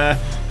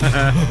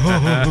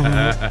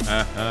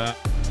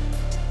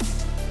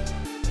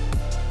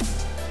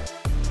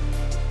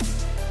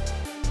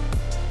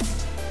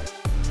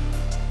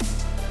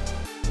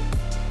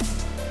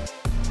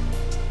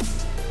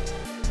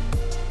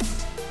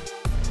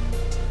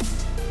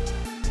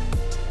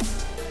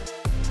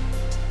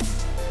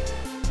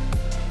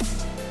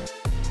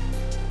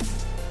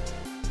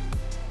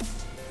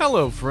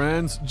 Hello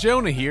friends,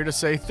 Jonah here to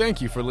say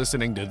thank you for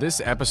listening to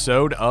this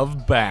episode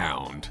of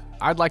Bound.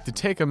 I'd like to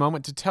take a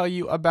moment to tell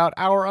you about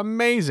our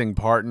amazing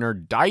partner,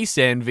 Dice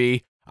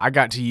Envy. I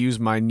got to use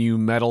my new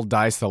metal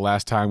dice the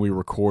last time we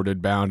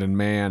recorded Bound, and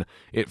man,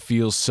 it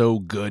feels so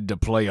good to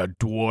play a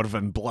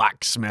dwarven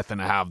blacksmith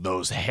and have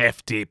those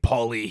hefty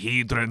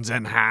polyhedrons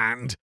in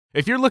hand.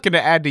 If you're looking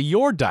to add to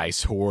your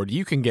dice hoard,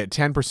 you can get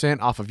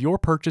 10% off of your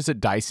purchase at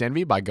Dice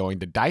Envy by going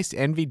to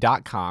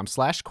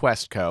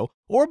diceenvy.com/questco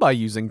or by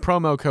using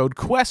promo code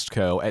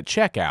QuestCo at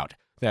checkout.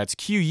 That's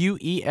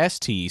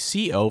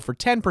QUESTCO for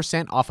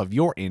 10% off of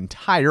your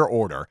entire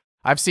order.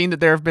 I've seen that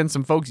there have been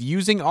some folks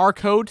using our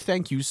code.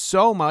 Thank you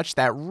so much.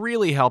 That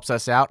really helps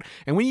us out.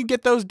 And when you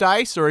get those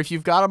dice, or if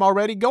you've got them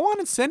already, go on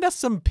and send us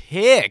some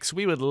pics.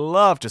 We would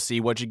love to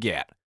see what you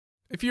get.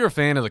 If you're a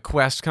fan of the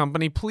Quest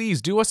Company,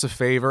 please do us a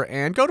favor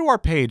and go to our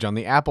page on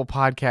the Apple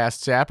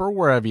Podcasts app or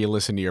wherever you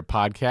listen to your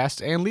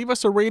podcast and leave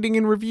us a rating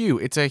and review.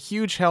 It's a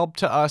huge help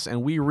to us,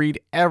 and we read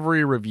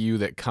every review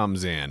that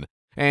comes in.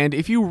 And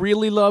if you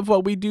really love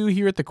what we do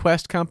here at the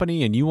Quest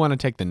Company and you want to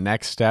take the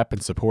next step in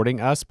supporting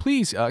us,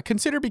 please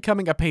consider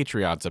becoming a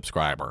Patreon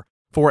subscriber.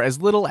 For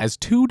as little as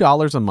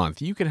 $2 a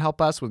month, you can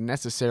help us with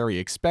necessary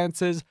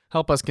expenses,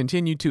 help us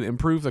continue to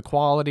improve the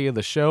quality of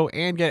the show,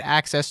 and get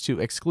access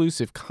to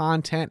exclusive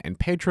content and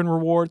patron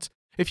rewards.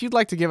 If you'd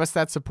like to give us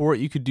that support,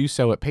 you could do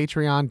so at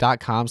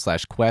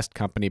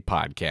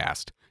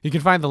patreon.com/questcompanypodcast. You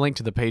can find the link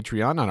to the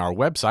Patreon on our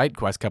website,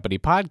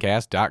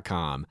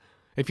 questcompanypodcast.com.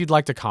 If you'd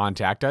like to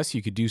contact us,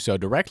 you could do so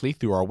directly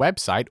through our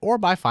website or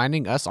by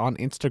finding us on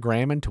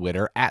Instagram and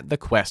Twitter at The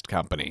Quest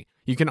Company.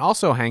 You can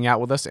also hang out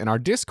with us in our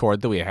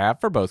Discord that we have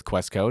for both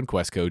QuestCo and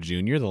QuestCo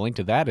Jr. The link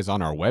to that is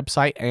on our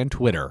website and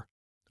Twitter.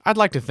 I'd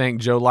like to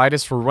thank Joe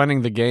Lightus for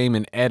running the game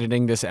and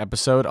editing this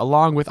episode,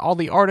 along with all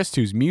the artists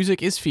whose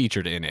music is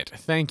featured in it.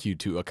 Thank you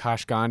to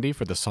Akash Gandhi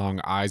for the song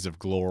Eyes of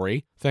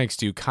Glory. Thanks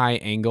to Kai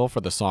Engel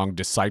for the song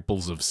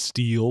Disciples of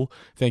Steel.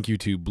 Thank you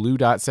to Blue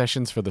Dot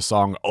Sessions for the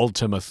song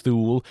Ultima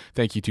Thule.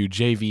 Thank you to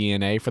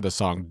JVNA for the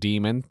song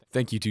Demon.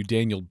 Thank you to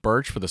Daniel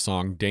Birch for the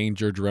song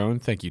Danger Drone.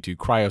 Thank you to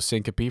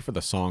Cryosyncope for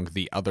the song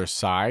The Other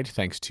Side.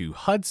 Thanks to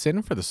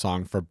Hudson for the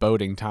song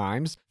Foreboding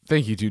Times.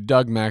 Thank you to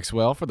Doug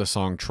Maxwell for the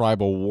song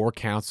Tribal War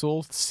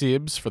Council,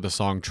 Sibs for the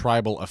song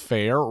Tribal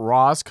Affair,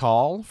 Roz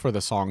Call for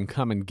the song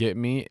Come and Get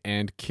Me,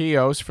 and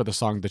Kios for the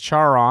song The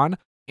Charon.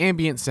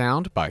 Ambient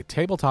sound by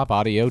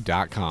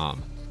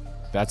tabletopaudio.com.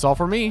 That's all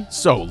for me,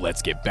 so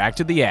let's get back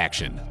to the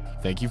action.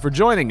 Thank you for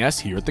joining us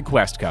here at the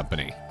Quest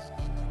Company.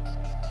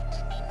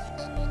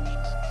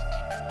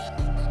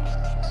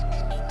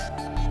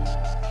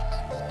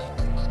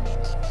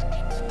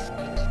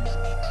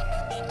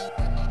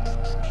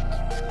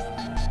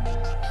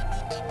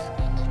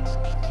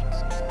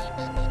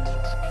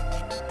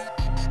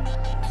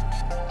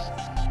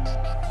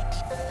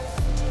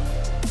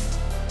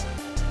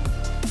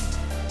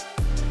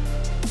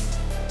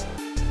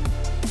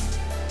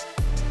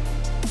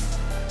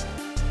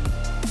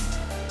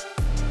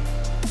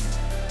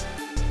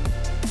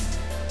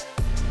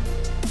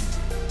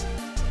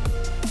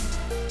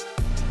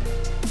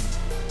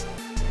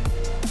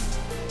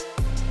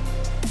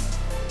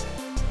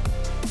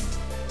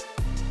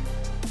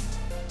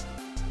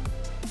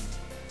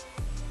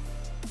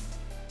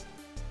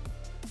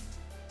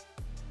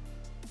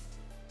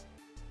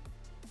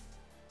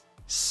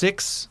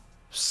 Six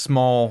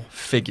small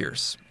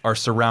figures are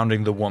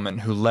surrounding the woman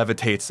who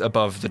levitates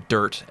above the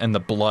dirt and the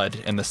blood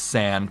and the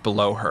sand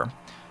below her.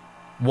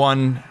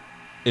 One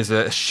is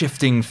a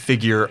shifting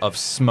figure of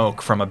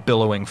smoke from a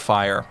billowing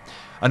fire.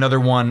 Another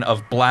one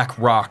of black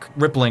rock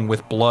rippling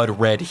with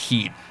blood-red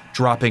heat,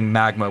 dropping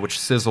magma which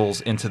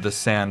sizzles into the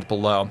sand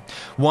below.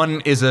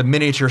 One is a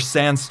miniature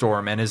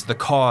sandstorm and is the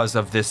cause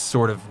of this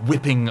sort of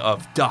whipping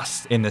of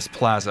dust in this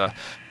plaza.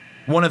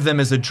 One of them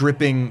is a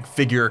dripping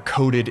figure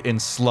coated in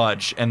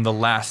sludge, and the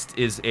last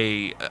is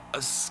a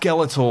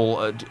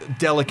skeletal,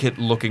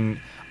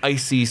 delicate-looking,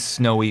 icy,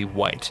 snowy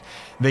white.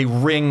 They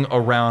ring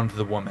around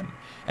the woman,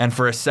 and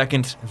for a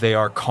second they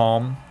are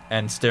calm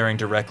and staring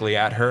directly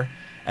at her,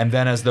 and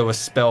then as though a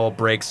spell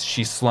breaks,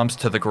 she slumps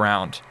to the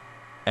ground,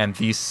 and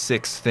these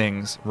six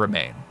things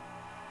remain.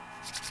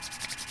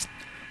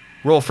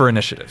 Roll for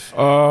initiative.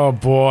 Oh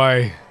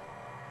boy.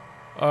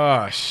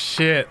 Oh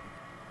shit.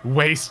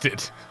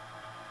 Wasted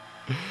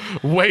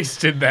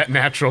that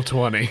natural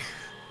 20.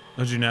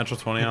 Did you natural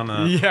 20 on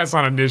that? Yes,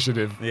 on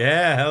initiative.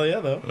 Yeah, hell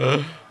yeah,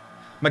 though.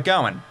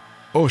 McGowan.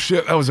 Oh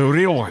shit, that was a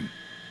real one.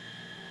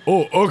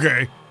 Oh,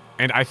 okay.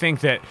 And I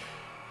think that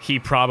he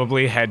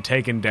probably had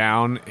taken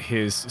down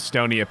his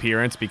stony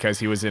appearance because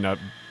he was in a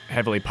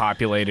heavily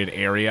populated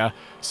area.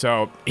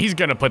 So he's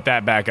going to put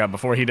that back up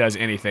before he does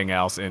anything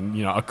else and,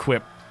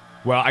 equip.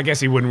 Well, I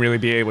guess he wouldn't really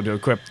be able to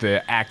equip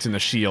the axe and the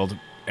shield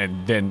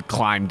and then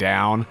climb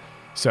down.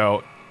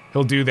 So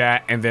he'll do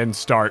that and then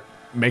start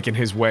making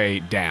his way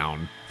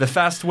down. The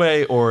fast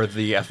way or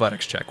the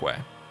athletics check way?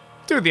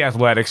 Do the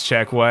athletics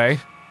check way.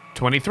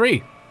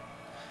 23.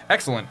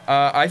 Excellent.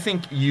 I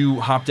think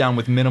you hop down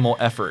with minimal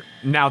effort.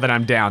 Now that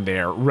I'm down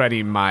there,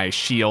 ready my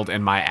shield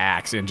and my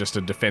axe in just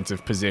a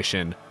defensive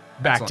position,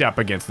 backed Excellent. up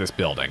against this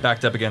building.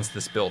 Backed up against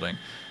this building.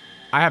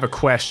 I have a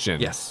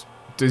question. Yes.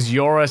 Does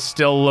Yora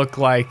still look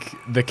like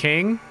the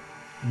king?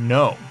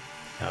 No.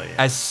 Hell yeah.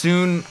 As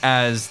soon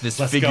as this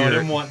Let's go, I figure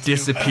didn't want to.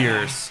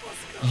 disappears,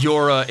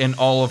 Yora in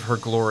all of her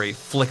glory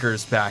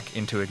flickers back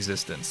into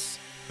existence.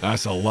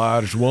 That's a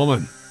large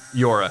woman.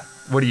 Yora,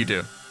 what do you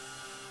do?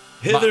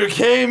 Hither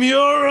came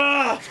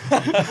Yura!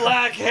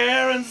 Black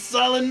hair and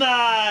sullen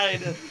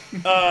eyed!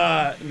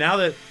 Now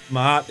that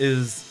Maat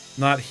is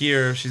not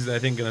here, she's, I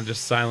think, gonna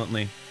just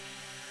silently...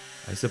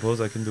 I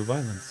suppose I can do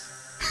violence.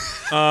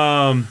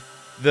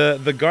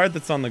 The guard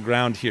that's on the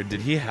ground here,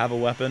 did he have a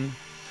weapon?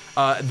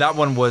 That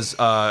one was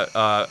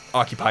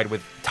occupied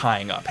with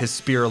tying up. His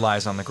spear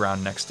lies on the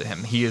ground next to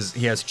him. He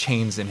has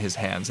chains in his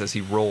hands as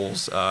he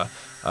rolls. I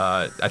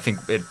think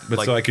it.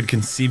 But so I could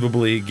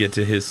conceivably get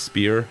to his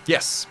spear?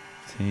 Yes.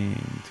 15,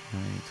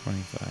 20,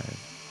 25,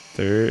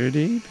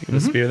 30. Pick up a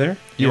spear there.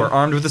 You are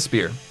armed with a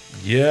spear.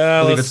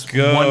 Yeah, I believe let's it's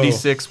go.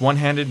 1d6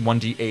 one-handed,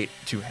 1d8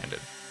 two-handed,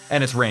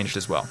 and it's ranged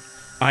as well.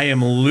 I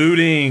am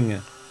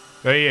looting.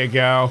 There you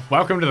go.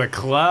 Welcome to the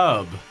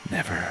club.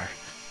 Never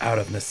out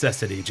of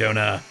necessity,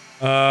 Jonah.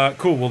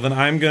 Cool. Well, then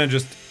I'm gonna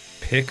just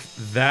pick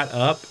that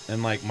up,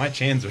 and like my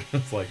chains are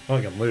just like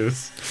fucking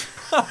loose.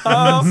 So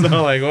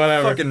like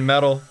whatever. Fucking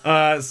metal.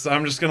 So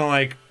I'm just gonna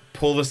like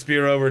pull the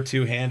spear over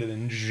two-handed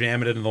and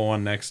jam it into the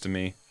one next to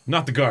me.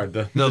 Not the guard,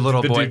 the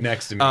little boy dude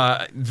next to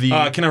me.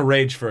 Can I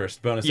rage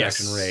first? Bonus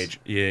Yes. action rage.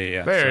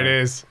 Yeah. There sorry. it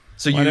is.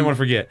 So I didn't want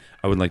to forget.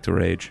 I would like to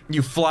rage.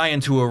 you fly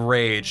into a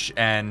rage,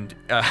 and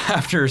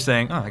after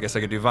saying, "Oh, I guess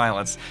I could do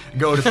violence,"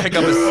 go to pick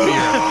up a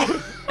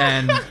spear,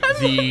 and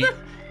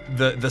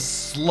the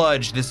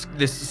sludge, this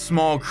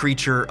small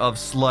creature of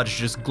sludge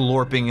just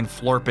glorping and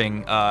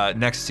florping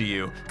next to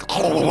you,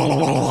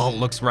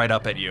 looks right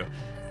up at you.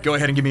 Go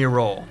ahead and give me a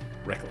roll.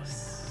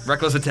 Reckless.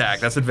 Reckless attack,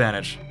 that's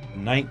advantage.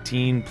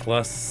 19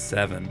 plus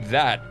 7.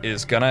 That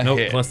is gonna Nope,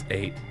 hit. plus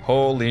 8.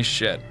 Holy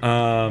shit.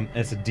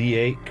 It's a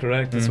D8,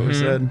 correct? That's what we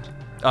said?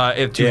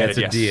 It's a yes.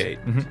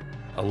 D8.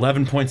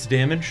 11 points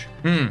damage.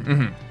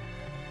 Mm-hmm.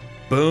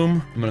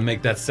 Boom. I'm gonna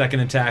make that second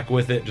attack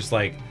with it, just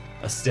like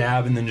a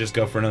stab, and then just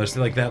go for another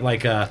like that,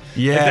 like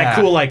that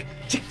cool like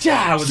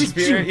cha with the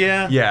spear.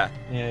 Yeah. Yeah.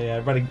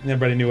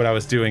 Everybody knew what I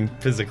was doing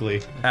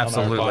physically.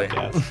 Absolutely. On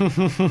our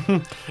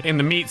podcast. In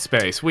the meat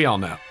space, we all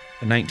know.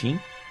 A 19.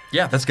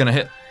 Yeah, that's gonna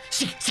hit.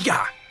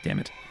 Damn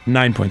it.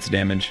 9 points of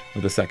damage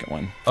with the second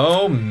one.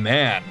 Oh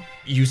man.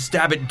 You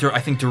stab it, I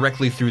think,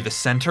 directly through the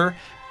center,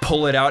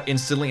 pull it out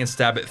instantly and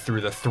stab it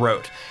through the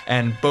throat.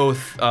 And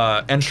both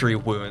entry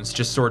wounds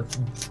just sort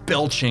of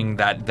belching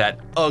that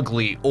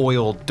ugly,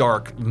 oil,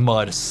 dark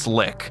mud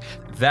slick.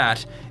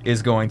 That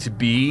is going to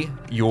be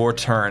your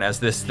turn as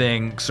this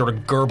thing sort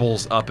of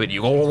gurbles up at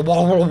you.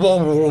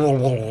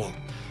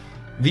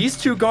 These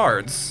two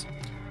guards,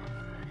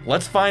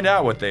 let's find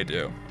out what they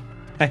do.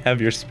 I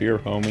have your spear,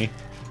 homie.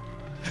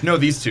 No,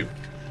 these two.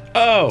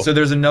 Oh! So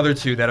there's another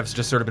two that have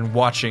just sort of been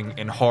watching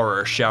in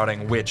horror,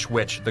 shouting, "Witch,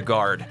 witch," the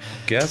guard.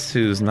 Guess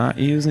who's not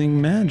using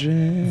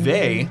magic?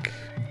 They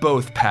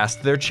both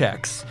passed their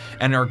checks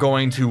and are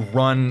going to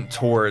run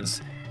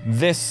towards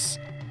this,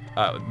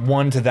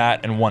 one to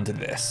that and one to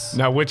this.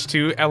 Now, which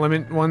two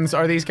element ones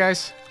are these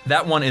guys?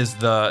 That one is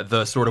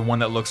the sort of one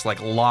that looks like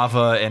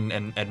lava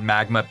and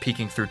magma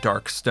peeking through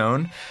dark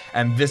stone,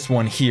 and this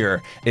one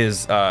here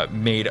is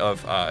made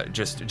of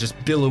just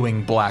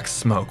billowing black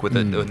smoke with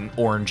an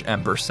orange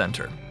ember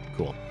center.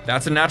 Cool.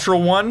 That's a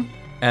natural one,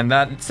 and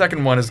that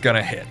second one is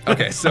gonna hit.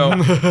 Okay, so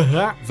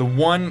the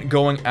one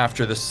going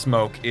after the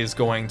smoke is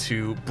going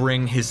to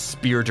bring his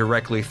spear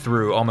directly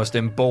through, almost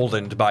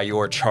emboldened by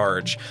your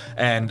charge,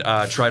 and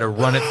try to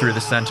run it through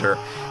the center.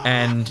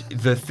 And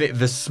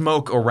the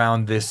smoke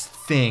around this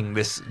thing,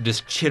 this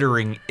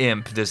chittering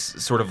imp, this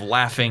sort of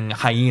laughing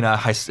hyena,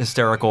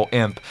 hysterical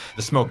imp,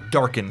 the smoke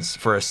darkens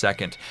for a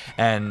second,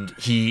 and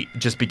he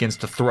just begins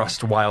to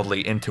thrust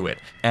wildly into it.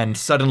 And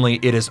suddenly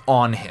it is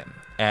on him.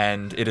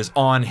 And it is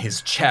on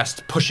his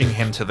chest, pushing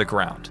him to the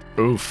ground.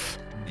 Oof.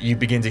 You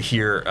begin to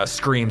hear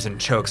screams and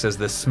chokes as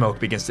the smoke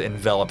begins to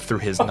envelop through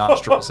his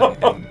nostrils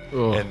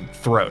and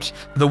throat.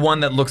 The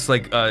one that looks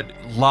like a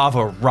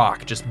lava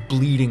rock, just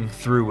bleeding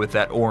through with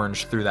that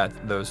orange through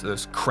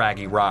those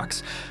craggy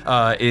rocks,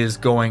 is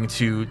going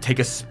to take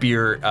a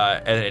spear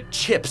and it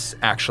chips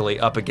actually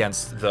up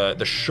against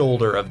the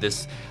shoulder of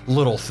this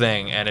little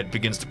thing, and it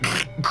begins to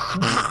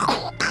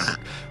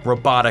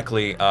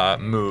robotically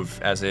move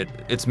as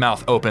its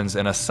mouth opens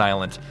in a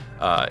silent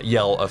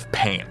yell of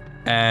pain.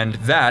 And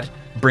that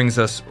brings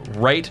us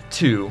right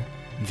to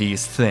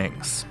these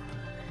things.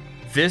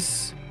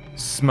 This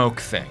smoke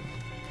thing,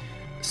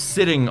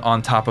 sitting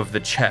on top of the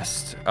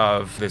chest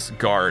of this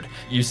guard.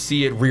 You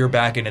see it rear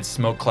back in its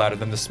smoke cloud,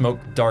 and then the smoke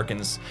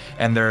darkens,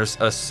 and there's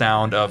a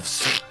sound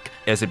of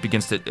as it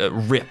begins to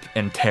rip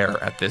and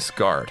tear at this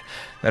guard.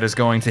 That is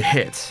going to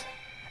hit.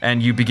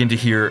 And you begin to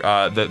hear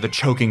the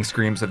choking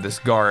screams of this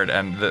guard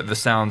and the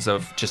sounds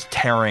of just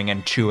tearing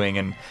and chewing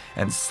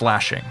and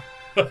slashing.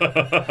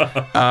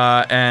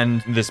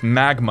 And this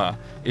magma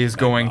is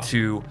going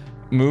to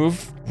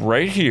move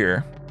right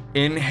here,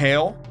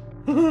 inhale,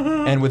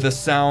 and with a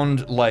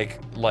sound like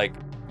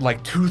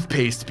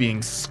toothpaste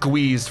being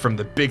squeezed from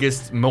the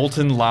biggest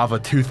molten lava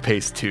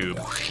toothpaste tube.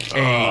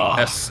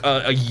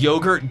 A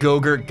yogurt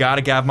go-gurt,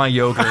 gotta have my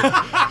yogurt.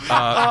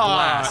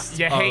 Blast.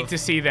 You hate to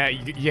see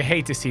that. You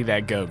hate to see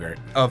that go-gurt.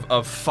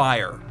 Of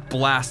fire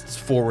blasts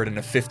forward in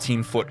a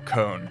 15-foot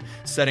cone,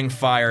 setting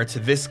fire to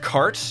this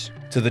cart,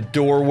 to the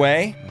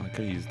doorway. I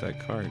could use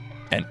that cart.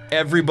 And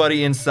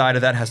everybody inside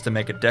of that has to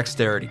make a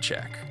dexterity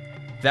check.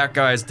 That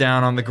guy's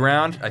down on the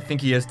ground. I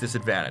think he has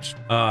disadvantage.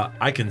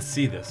 I can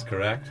see this,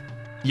 correct?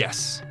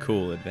 Yes.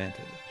 Cool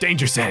advantage.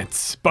 Danger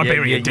sense.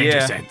 Barbarian Yeah.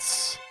 danger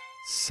sense.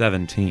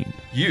 17.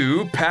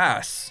 You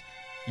pass.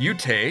 You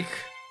take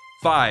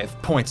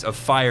 5 points of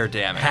fire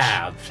damage.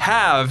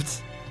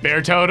 Halved.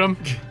 Bear totem.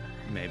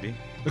 Maybe.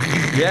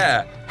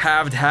 Yeah.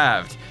 Halved.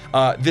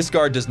 This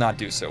guard does not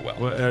do so well.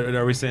 What,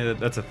 are we saying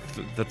that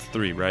that's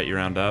 3, right? You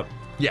round up?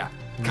 Yeah.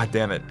 God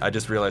damn it. I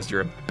just realized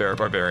you're a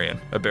barbarian.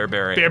 A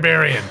bearbarian.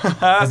 Barbarian.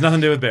 Has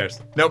nothing to do with bears.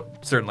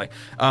 Nope, certainly.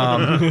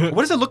 What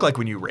does it look like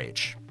when you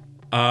rage?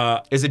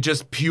 Is it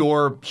just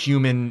pure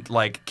human,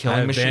 like, I killing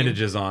have machine?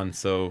 bandages on,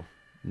 so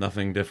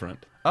nothing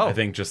different. Oh. I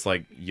think just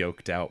like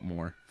yoked out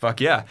more.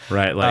 Fuck yeah.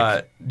 Right,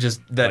 like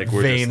just that like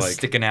we're vein just, like-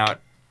 sticking out.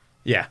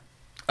 Yeah.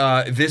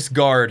 This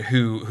guard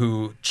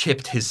who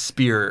chipped his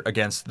spear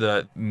against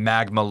the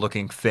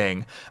magma-looking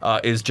thing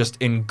is just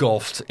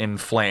engulfed in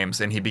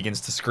flames, and he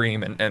begins to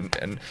scream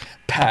and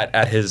pat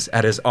at his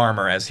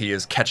armor as he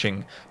is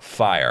catching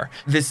fire.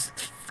 This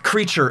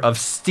creature of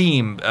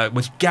steam,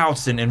 with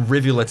gouts and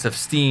rivulets of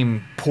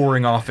steam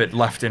pouring off it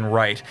left and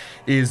right,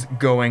 is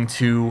going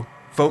to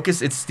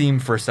focus its steam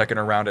for a second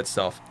around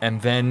itself,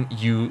 and then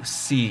you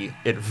see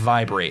it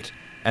vibrate,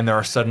 and there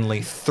are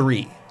suddenly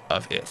 3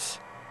 of it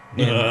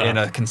in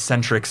a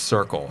concentric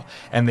circle,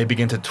 and they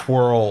begin to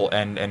twirl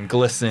and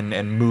glisten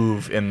and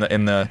move in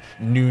the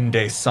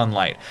noonday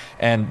sunlight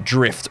and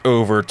drift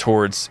over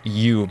towards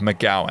you,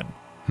 McGowan.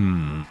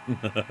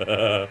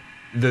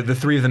 The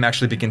 3 of them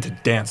actually begin to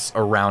dance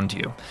around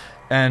you,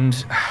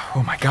 and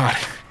oh my god.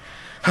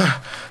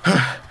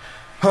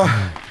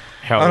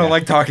 I don't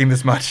like talking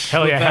this much.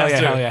 Hell yeah, hell yeah,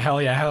 hell yeah,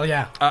 hell yeah, hell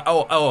yeah.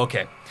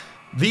 Okay.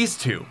 These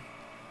 2,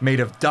 made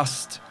of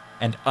dust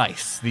and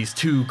ice, these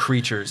 2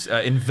 creatures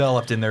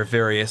enveloped in their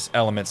various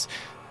elements,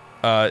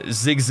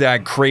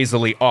 zigzag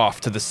crazily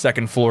off to the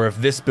 2nd floor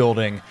of this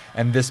building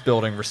and this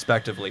building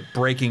respectively,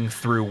 breaking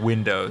through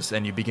windows,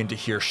 and you begin to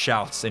hear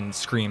shouts and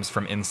screams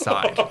from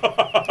inside.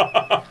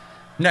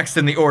 Next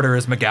in the order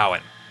is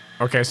McGowan.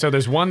 Okay, so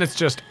there's one that's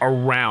just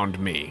around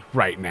me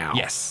right now.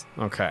 Yes.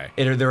 Okay.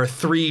 There are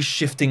 3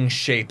 shifting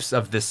shapes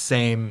of this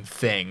same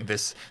thing,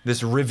 this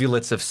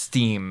rivulets of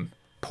steam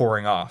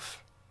pouring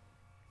off.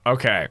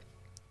 Okay.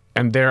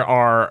 And there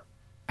are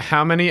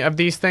how many of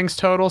these things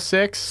total?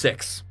 6?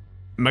 6.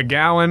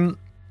 McGowan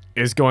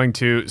is going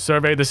to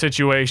survey the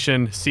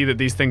situation, see that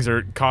these things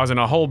are causing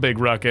a whole big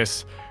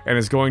ruckus, and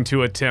is going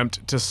to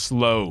attempt to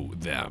slow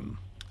them.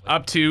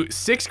 Up to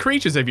 6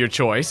 creatures of your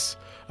choice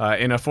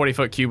in a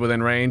 40-foot cube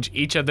within range.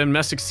 Each of them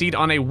must succeed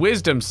on a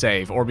wisdom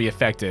save or be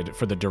affected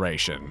for the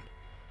duration.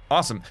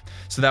 Awesome.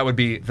 So that would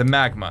be the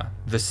magma,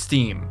 the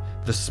steam,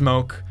 the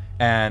smoke,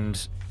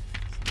 and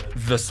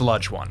the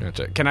sludge one.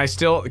 Gotcha. Can I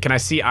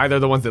see either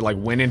of the ones that like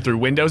went in through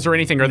windows or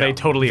anything? Or are they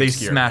totally They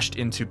obscured? smashed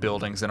into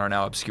buildings and are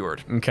now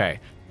obscured. Okay.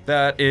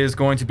 That is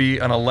going to be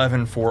an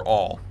 11 for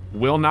all.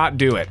 Will not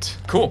do it.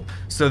 Cool.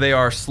 So they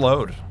are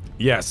slowed.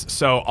 Yes,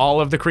 so all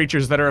of the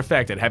creatures that are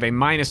affected have a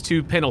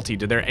 -2 penalty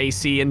to their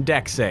AC and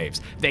Dex saves.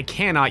 They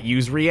cannot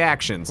use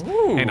reactions.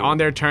 Ooh. And on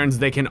their turns,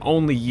 they can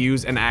only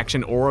use an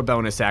action or a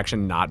bonus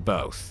action, not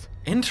both.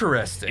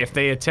 Interesting. If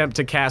they attempt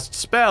to cast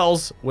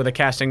spells with a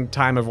casting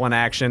time of 1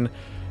 action,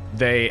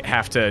 they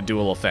have to do a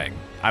little thing.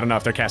 I don't know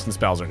if they're casting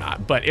spells or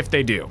not, but if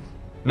they do,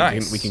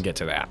 Nice. we can get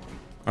to that.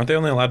 Aren't they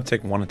only allowed to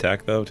take 1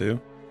 attack, though,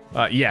 too?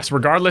 Yes,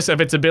 regardless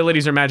of its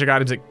abilities or magic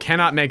items, it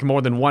cannot make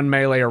more than 1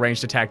 melee or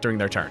ranged attack during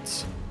their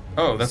turns.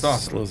 Oh, that's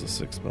awesome. Slow as a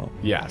 6 spell.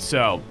 Yeah,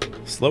 so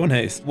Slow and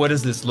haste. What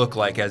does this look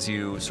like as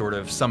you sort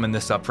of summon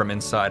this up from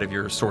inside of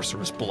your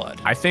sorcerer's blood?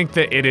 I think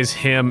that it is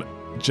him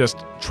just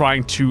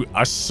trying to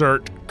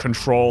assert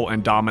control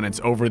and dominance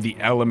over the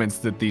elements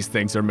that these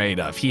things are made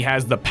of. He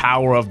has the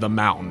power of the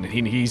mountain.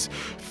 He's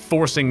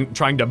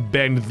trying to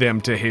bend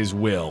them to his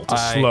will, to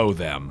slow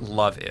them.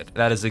 Love it.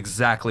 That is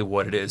exactly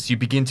what it is. You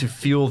begin to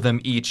feel them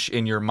each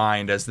in your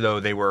mind as though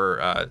they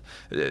were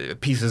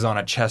pieces on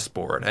a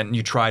chessboard, and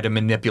you try to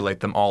manipulate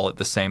them all at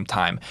the same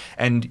time.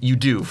 And you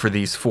do for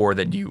these 4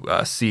 that you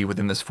see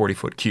within this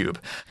 40-foot cube.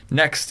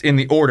 Next in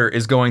the order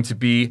is going to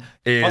be...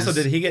 Also,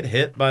 did he get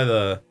hit by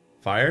the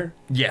fire?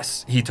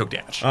 Yes, he took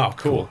damage. Oh,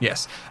 cool.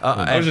 Yes.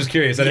 I was just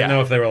curious. I didn't yeah.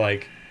 know if they were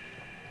like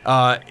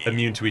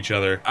immune to each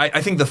other.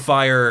 I think the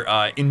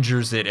fire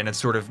injures it, and it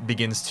sort of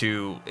begins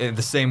to, in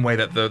the same way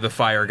that the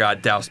fire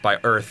got doused by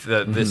earth,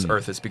 this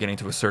earth is beginning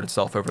to assert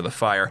itself over the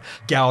fire,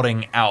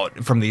 gouting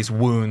out from these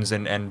wounds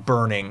and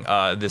burning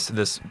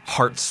this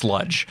heart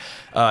sludge.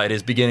 It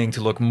is beginning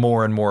to look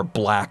more and more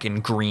black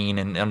and green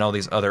and all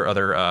these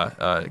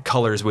other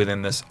colors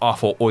within this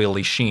awful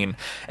oily sheen.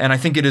 And I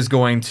think it is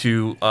going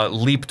to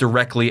leap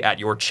directly at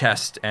your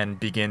chest and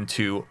begin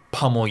to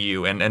pummel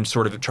you and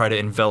sort of try to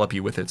envelop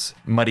you with its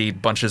muddy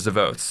bunches of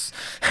oats.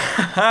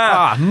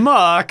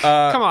 Muck!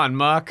 Come on,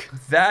 Muck.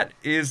 That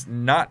is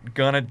not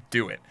gonna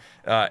do it.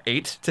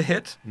 8 to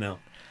hit? No.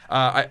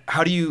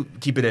 How do you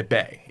keep it at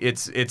bay?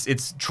 It's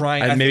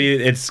trying. Maybe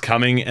it's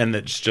coming, and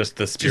it's just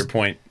the spear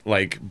point,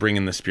 like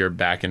bringing the spear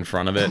back in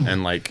front of it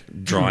and like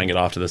drawing it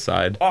off to the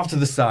side. Off to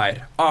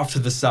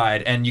the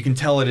side, and you can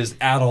tell it is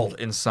addled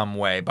in some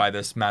way by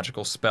this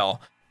magical spell.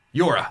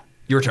 Yora,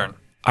 your turn.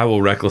 I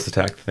will reckless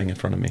attack the thing in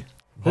front of me.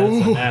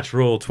 That's a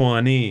natural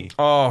 20.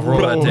 Oh,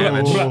 roll that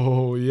damage.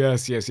 Oh,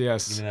 yes. Give me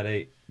that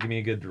 8. Give me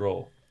a good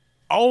roll.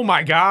 Oh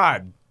my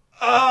god.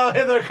 Oh,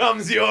 here there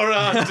comes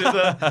Yora to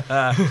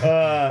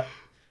the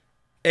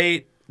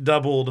 8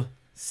 doubled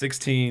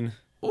 16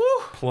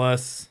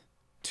 plus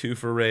 2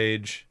 for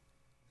rage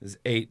is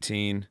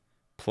 18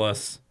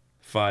 plus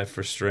 5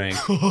 for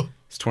strength.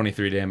 It's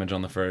 23 damage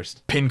on the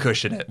first.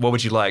 Pincushion it. What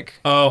would you like?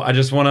 Oh, I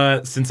just want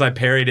to, since I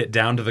parried it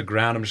down to the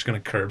ground, I'm just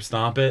going to curb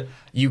stomp it.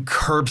 You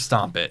curb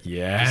stomp it.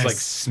 Yes. Just like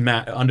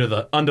smack under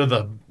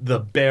the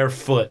bare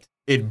foot.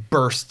 It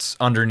bursts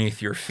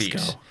underneath your feet.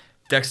 Let's go.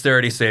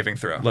 Dexterity saving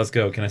throw. Let's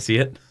go. Can I see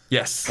it?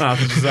 Yes.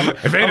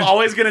 I'm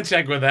always going to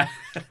check with that.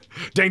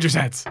 Danger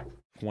sets.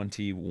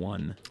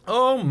 21.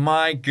 Oh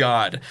my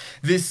god.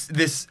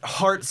 This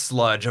heart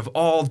sludge of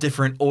all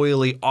different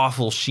oily,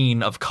 awful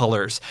sheen of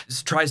colors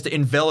tries to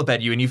envelop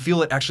at you, and you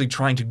feel it actually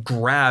trying to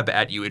grab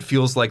at you. It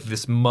feels like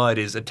this mud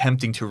is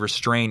attempting to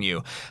restrain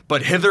you.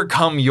 But hither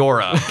come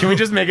Yora. Can we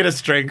just make it a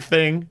strength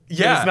thing?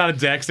 Yeah. It's not a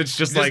dex, it's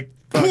just like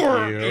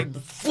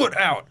foot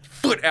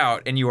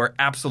out, and you are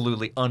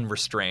absolutely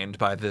unrestrained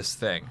by this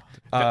thing.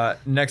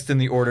 Next in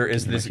the order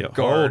is this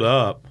guard.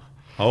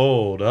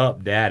 Hold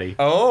up, daddy.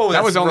 Oh, that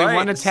that's was only right.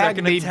 one attack,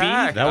 Second baby.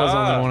 attack. That was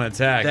only one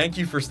attack. Thank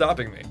you for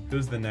stopping me.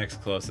 Who's the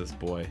next closest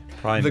boy?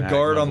 Probably The Magma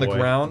guard on the boy.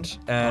 ground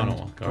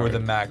and guard. or the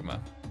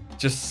magma.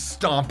 Just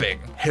stomping.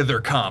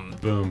 Hither come.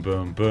 Boom,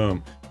 boom,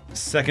 boom.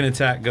 Second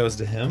attack goes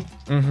to him.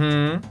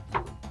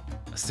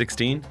 Mm-hmm.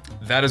 16.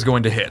 That is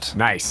going to hit.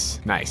 Nice.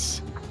 I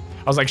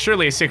was like,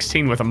 surely a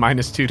 16 with a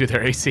 -2 to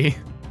their AC.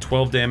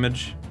 12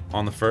 damage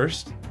on the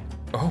first.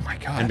 Oh my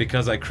god. And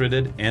because I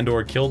critted and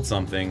or killed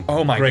something,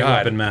 Oh my Great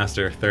God. Weapon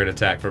Master, third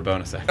attack for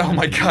bonus action. Oh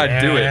my god,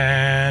 do it.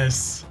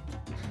 Yes.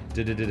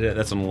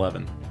 That's an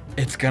 11.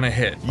 It's gonna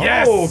hit.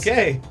 Yes. Oh,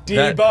 okay.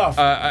 That- Debuff.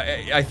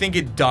 I think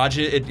it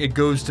dodges it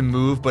goes to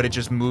move, but it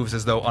just moves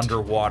as though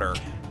underwater.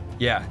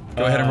 Yeah.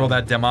 Go ahead and roll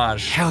that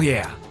damage. Hell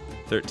yeah.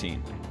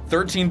 13.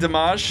 13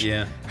 damage?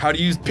 Yeah. How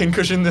do you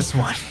pincushion this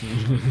one?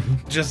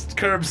 Just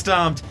curb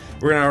stomped.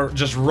 We're gonna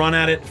just run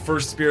at it.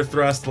 First spear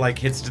thrust like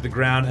hits to the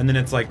ground, and then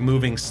it's like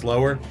moving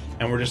slower,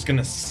 and we're just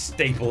gonna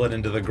staple it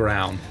into the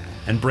ground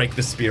and break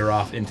the spear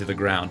off into the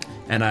ground,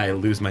 and I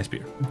lose my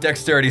spear.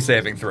 Dexterity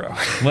saving throw.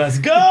 Let's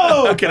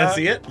go! Can I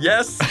see it?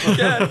 Yes, you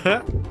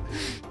can.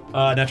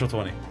 Natural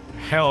 20.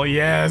 Hell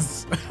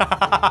yes.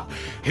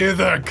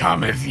 Hither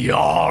cometh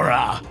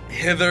Yara.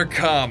 Hither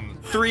come.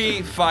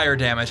 3 fire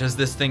damage as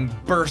this thing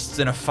bursts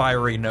in a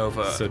fiery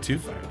nova. So 2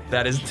 fire.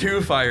 That is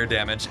 2 fire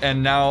damage,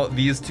 and now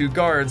these 2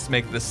 guards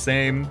make the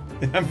same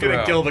I'm throw.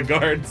 gonna kill the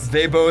guards.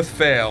 They both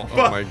fail.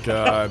 Oh my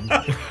god.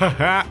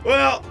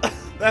 Well,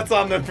 that's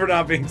on them for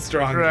not being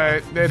strong.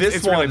 Right. This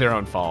It's really one- their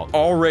own fault.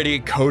 Already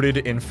coated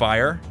in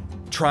fire,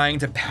 trying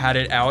to pat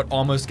it out,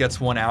 almost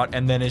gets one out,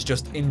 and then is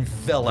just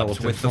enveloped Enveloped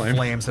in with the flame.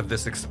 flames of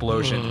this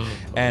explosion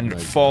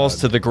and falls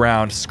to the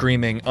ground,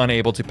 screaming,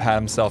 unable to pat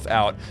himself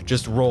out,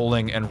 just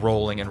rolling and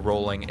rolling and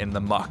rolling in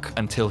the muck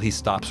until he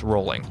stops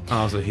rolling.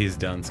 Oh, so he's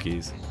done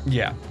skis.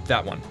 Yeah,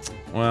 that one.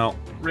 Well,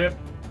 Rip.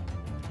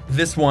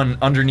 This one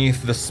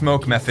underneath the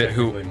smoke method,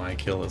 who technically my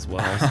kill as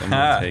well, so I'm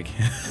gonna take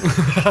him.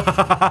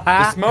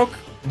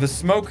 the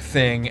smoke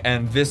thing,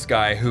 and this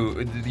guy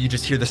who you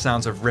just hear the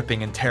sounds of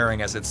ripping and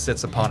tearing as it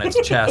sits upon its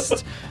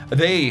chest.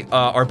 They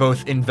are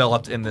both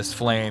enveloped in this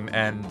flame,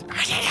 and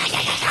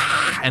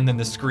then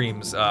the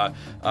screams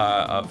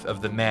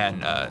of the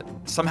man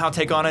somehow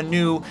take on a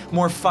new,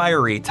 more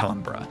fiery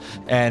timbre,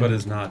 and But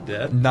is not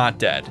dead. not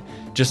dead.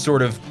 Just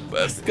sort of.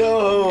 Let's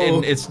go!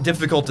 And it's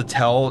difficult to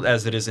tell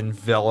as it is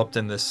enveloped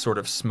in this sort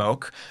of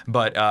smoke,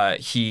 but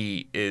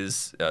he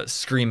is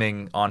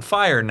screaming on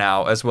fire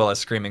now, as well as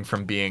screaming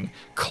from being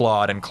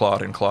clawed and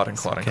clawed and clawed and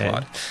clawed and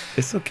clawed.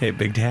 It's okay,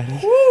 Big Daddy.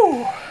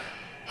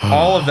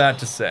 All of that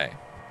to say.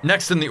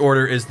 Next in the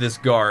order is this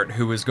guard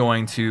who is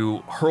going to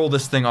hurl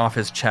this thing off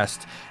his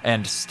chest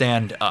and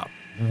stand up,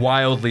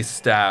 wildly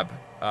stab,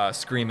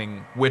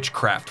 screaming,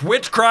 "Witchcraft!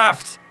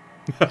 Witchcraft!"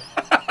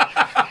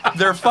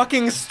 They're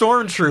fucking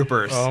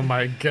stormtroopers. Oh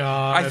my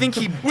god. I think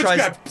he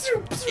tries.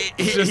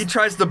 He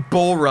tries to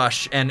bull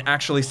rush and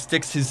actually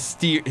sticks his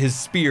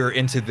spear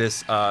into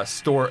this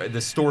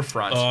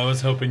storefront. Oh, I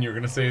was hoping you were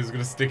gonna say he was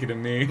gonna stick it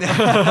in me.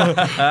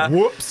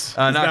 Whoops.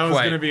 Not that was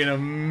quite. gonna be an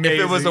amazing. If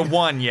it was a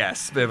 1,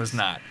 yes, but it was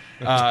not.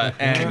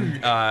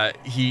 And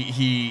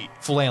he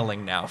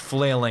flailing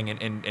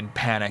in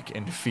panic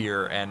and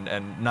fear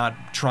and not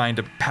trying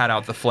to pat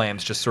out the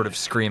flames, just sort of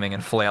screaming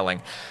and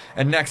flailing.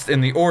 And next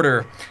in the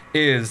order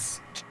is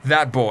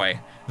that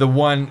boy, the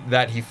one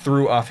that he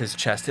threw off his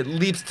chest. It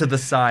leaps to the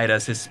side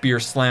as his spear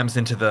slams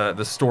into the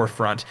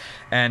storefront,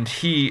 and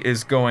he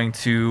is going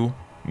to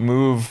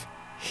move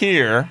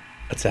here.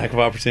 Attack of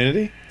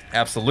opportunity.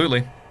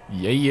 Absolutely.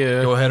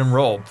 Yeah. Go ahead and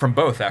roll from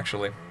both,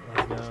 actually.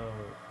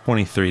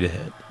 23 to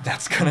hit.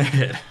 That's gonna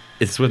hit.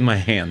 It's with my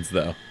hands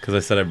though, because I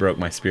said I broke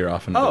my spear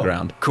off into the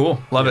ground.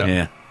 Cool. Love it.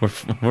 Yeah,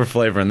 we're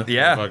flavoring this.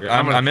 Yeah, motherfucker.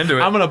 I'm into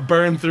it. I'm gonna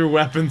burn through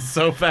weapons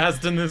so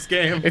fast in this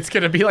game. It's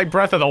gonna be like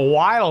Breath of the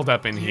Wild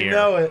up in here. You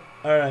know it.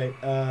 All right,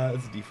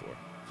 it's a D4.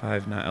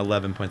 5, 9,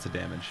 11 points of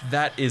damage.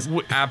 That is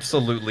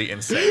absolutely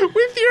insane.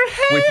 With your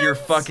hands. With your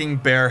fucking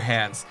bare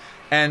hands.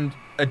 And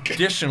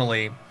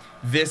additionally,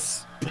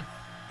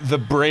 the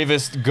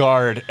bravest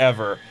guard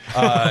ever,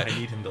 I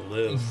need him to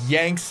live.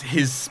 yanks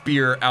his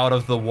spear out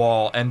of the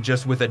wall and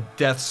just with a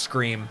death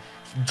scream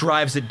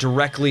drives it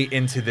directly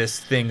into this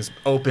thing's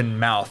open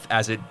mouth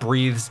as it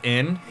breathes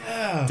in.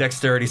 Yeah.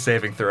 Dexterity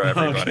saving throw,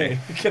 everybody. Okay.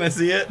 Can I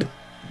see it?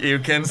 You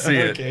can see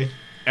it. Okay.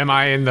 Am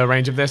I in the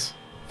range of this?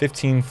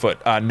 15 foot.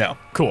 No.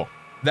 Cool.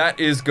 That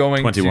is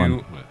going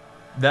 21.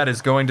 That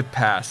is going to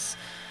pass.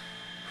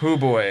 Oh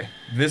boy,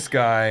 this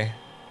guy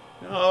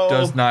No.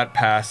 does not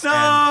pass,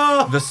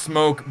 No! and the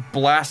smoke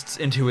blasts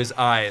into his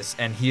eyes,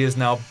 and he is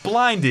now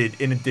blinded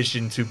in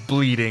addition to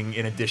bleeding,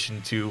 in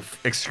addition to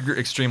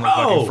extremely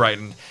fucking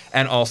frightened,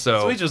 and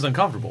also So he's just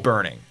uncomfortable.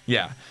 burning.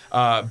 Yeah,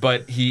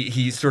 but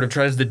he sort of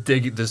tries to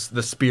dig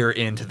the spear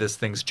into this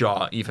thing's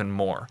jaw even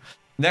more.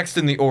 Next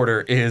in the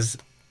order is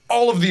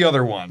all of the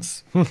other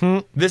ones.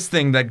 This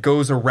thing that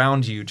goes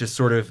around you, just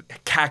sort of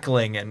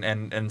cackling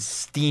and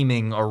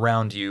steaming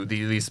around you,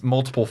 these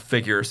multiple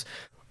figures.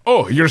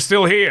 Oh, you're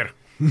still here.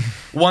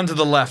 One to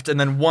the left and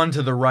then one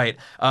to the right,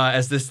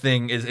 as this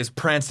thing is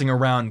prancing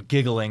around,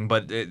 giggling,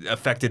 but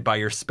affected by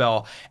your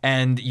spell.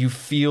 And you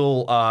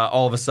feel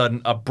all of a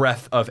sudden a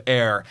breath of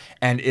air,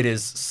 and it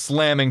is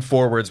slamming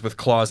forwards with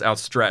claws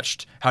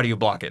outstretched. How do you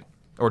block it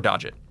or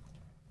dodge it?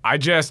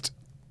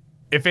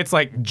 If it's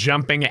like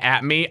jumping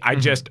at me, I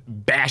just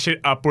bash it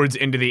upwards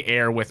into the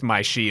air with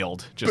my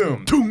shield. Just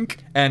Boom. Toonk.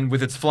 And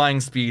with its flying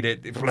speed,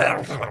 it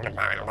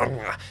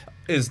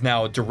is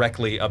now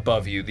directly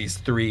above you, these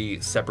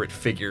three separate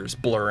figures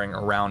blurring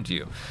around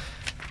you.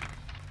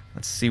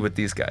 Let's see what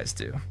these guys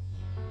do.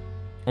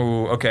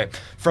 Ooh, okay.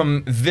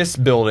 From this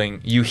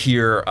building, you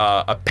hear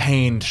a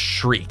pained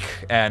shriek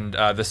and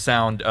the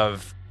sound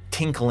of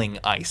tinkling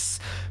ice.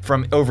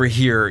 From over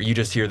here, you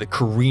just hear the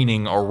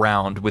careening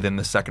around within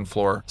the second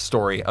floor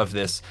story of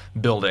this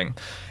building.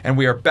 And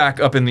we are back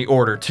up in the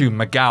order to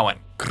McGowan.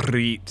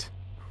 Great.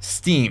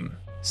 Steam,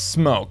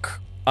 smoke,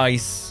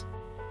 ice,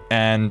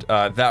 and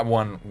that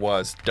one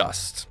was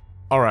dust.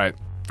 All right.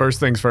 First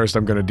things first,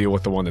 I'm going to deal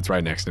with the one that's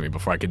right next to me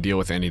before I can deal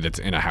with any that's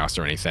in a house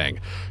or anything.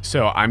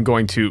 So I'm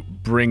going to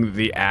bring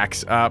the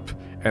axe up,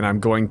 and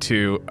I'm going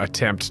to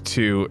attempt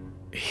to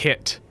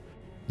hit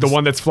the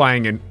one that's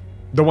flying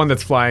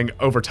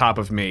over top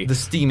of me. The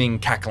steaming,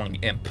 cackling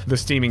imp. The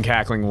steaming,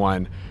 cackling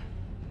one.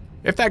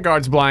 If that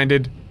guard's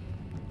blinded,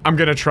 I'm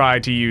going to try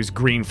to use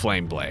Green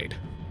Flame Blade.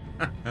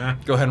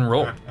 Go ahead and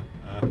roll.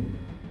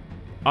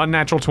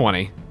 Unnatural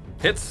 20.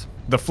 Hits.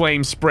 The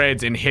flame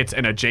spreads and hits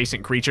an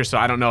adjacent creature, so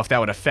I don't know if that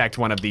would affect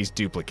one of these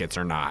duplicates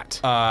or not.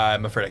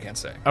 I'm afraid I can't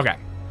say. Okay.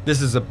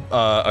 This is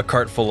a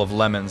cart full of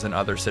lemons and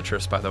other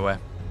citrus, by the way.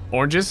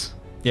 Oranges?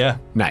 Yeah.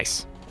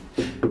 Nice.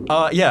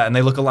 Yeah, and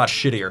they look a lot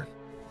shittier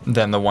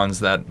than the ones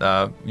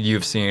that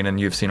you've seen on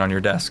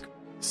your desk.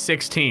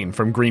 16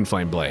 from Green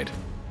Flame Blade.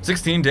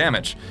 16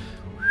 damage.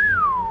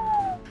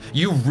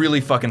 You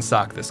really fucking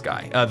sock this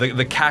guy.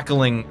 The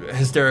cackling,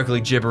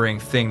 hysterically gibbering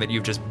thing that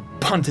you've just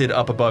punted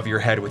up above your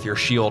head with your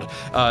shield.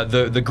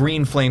 The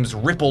green flames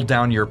ripple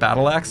down your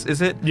battle axe,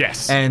 is it?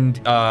 Yes. And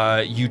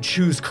you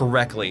choose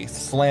correctly,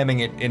 slamming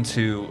it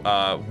into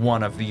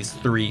one of these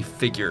three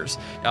figures.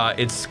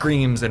 It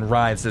screams and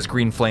writhes as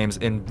green flames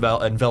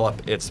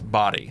envelop its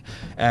body.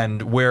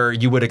 And where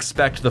you would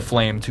expect the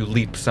flame to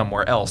leap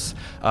somewhere else,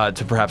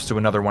 perhaps to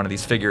another one of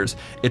these figures,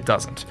 it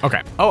doesn't.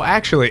 Okay. Oh,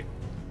 actually,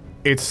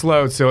 it's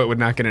slowed, so it would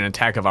not get an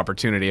attack of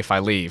opportunity if I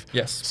leave.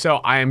 Yes. So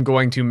I am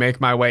going to make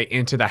my way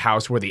into the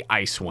house where the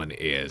ice one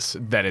is,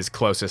 that is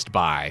closest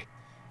by.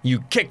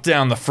 You kick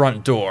down the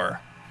front door,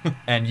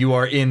 and you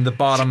are in the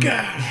bottom.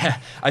 Yeah,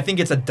 I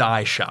think it's a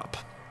dye shop.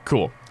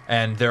 Cool.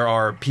 And there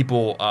are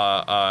people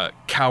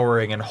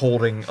cowering and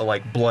holding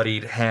like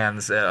bloodied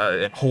hands,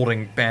 and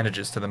holding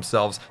bandages to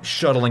themselves,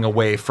 shuttling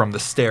away from the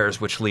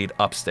stairs which lead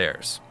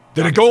upstairs.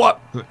 Did it go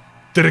up?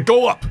 Did it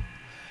go up?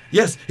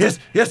 Yes, yes,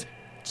 yes.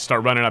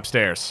 Start running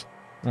upstairs.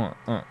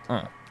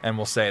 And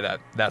we'll say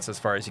that's as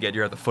far as you get.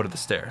 You're at the foot of the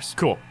stairs.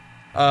 Cool.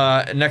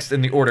 Next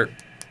in the order,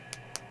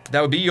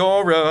 that would be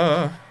your.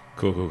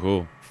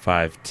 Cool.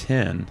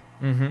 5'10".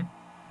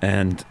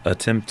 And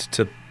attempt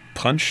to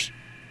punch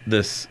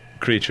this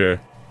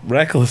creature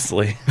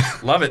recklessly.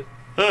 Love it.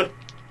 It's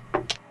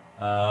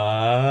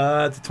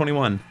a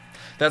 21.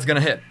 That's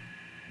gonna hit.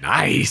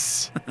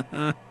 Nice.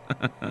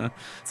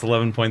 It's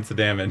 11 points of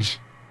damage.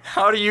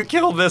 How do you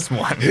kill this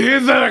one?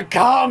 Hither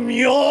come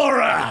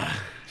Yora!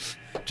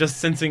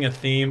 Just sensing a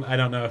theme. I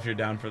don't know if you're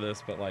down for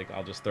this, but like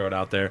I'll just throw it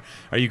out there.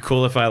 Are you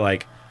cool if I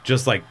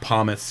just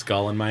palm its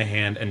skull in my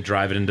hand and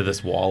drive it into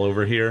this wall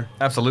over here?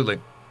 Absolutely.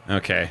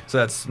 Okay. So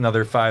that's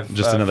another 5.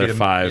 Just another feet of,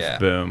 5. yeah.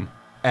 Boom.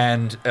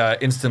 And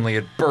instantly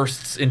it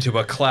bursts into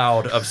a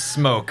cloud of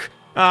smoke,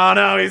 Oh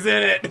no, he's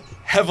in it.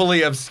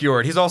 heavily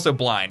obscured. He's also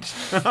blind.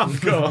 Oh,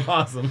 cool.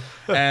 Awesome.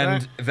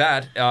 And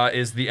that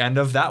is the end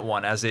of that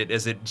one, as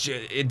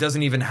it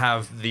doesn't even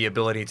have the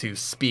ability to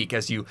speak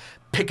as you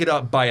pick it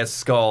up by its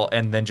skull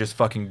and then just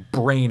fucking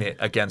brain it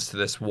against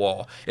this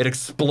wall. It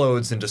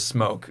explodes into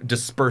smoke,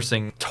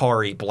 dispersing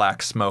tarry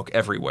black smoke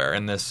everywhere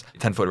in this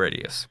 10-foot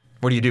radius.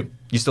 What do?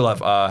 You still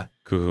have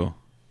Cool.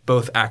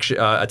 both action,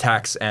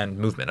 attacks and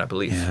movement, I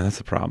believe. Yeah, that's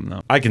a problem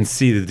though. I can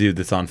see the dude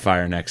that's on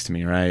fire next to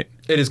me, right?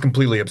 It is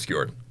completely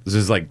obscured. This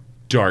is like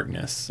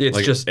darkness. It's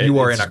Like, just you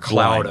are in it's a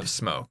cloud blind. of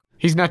smoke.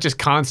 He's not just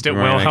constant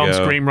Where am I Wilhelm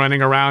go? scream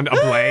running around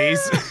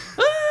ablaze.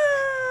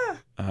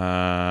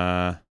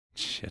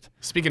 Shit.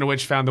 Speaking of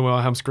which, found the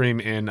Wilhelm scream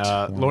in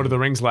Lord of the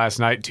Rings last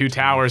night. 2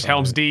 towers,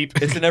 Helm's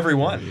Deep. It's in every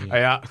one.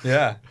 Yeah.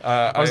 Yeah,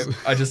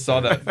 I just saw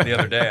that the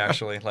other day,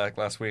 actually, like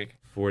last week.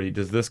 40.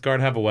 Does this guard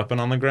have a weapon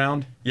on the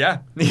ground? Yeah,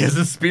 he has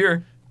a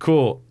spear.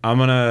 Cool. I'm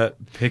gonna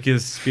pick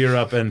his spear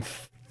up and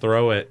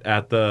throw it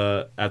at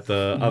the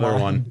other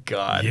one.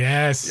 God.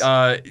 Yes.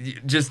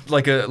 Just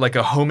like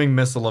a homing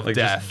missile of Like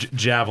death. just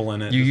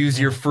javelin it. You use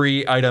your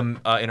free item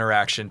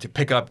interaction to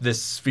pick up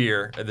this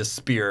spear,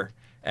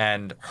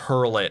 and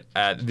hurl it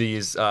at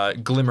these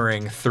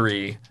glimmering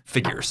 3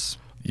 figures.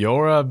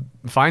 Yora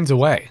finds a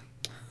way.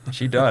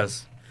 She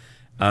does.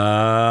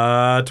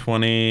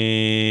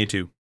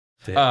 22.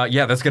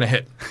 Yeah, that's gonna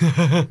hit.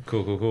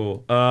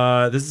 Cool.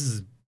 This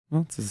is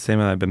it's the same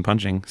that I've been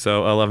punching.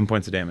 So 11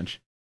 points of damage.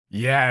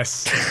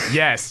 Yes.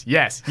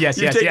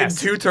 You've taken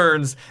 2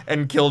 turns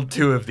and killed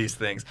 2 of these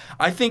things.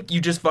 I think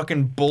you just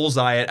fucking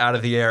bullseye it out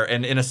of the air,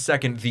 and in a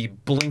second, the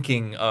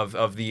blinking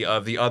of the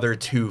other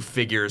 2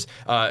 figures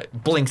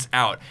blinks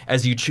out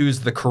as you choose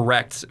the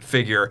correct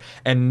figure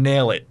and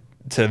nail it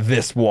to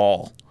this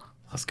wall.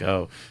 Let's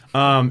go.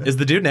 Is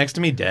the dude next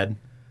to me dead?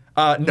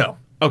 No.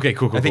 Okay,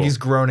 cool. I think he's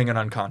groaning and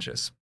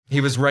unconscious. He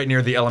was right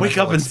near the elemental Wake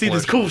up and see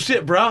this explosion. cool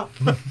shit, bro.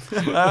 No,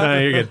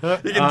 you're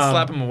good. You can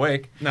slap him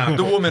awake. no.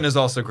 The woman is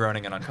also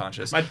groaning and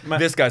unconscious. My-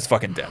 This guy's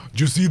fucking dead.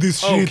 Did you see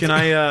this Oh, can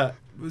I?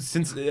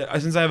 Since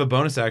I have a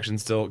bonus action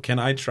still, can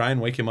I try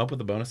and wake him up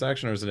with a bonus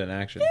action, or is it an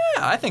action?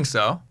 Yeah, I think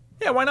so.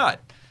 Yeah, why not?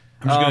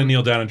 I'm just gonna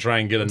kneel down and try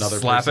and get another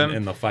slap person him?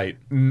 in the fight.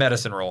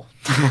 Medicine roll.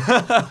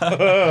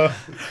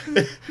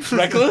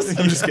 Reckless?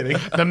 I'm just kidding.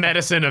 The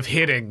medicine of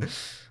hitting.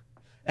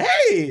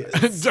 Hey,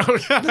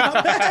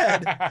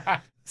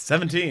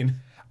 17.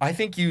 I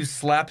think you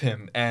slap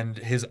him and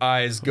his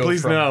eyes go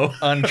Please from no.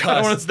 I don't want to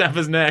uncussed snap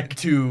his neck.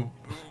 to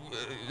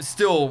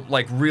still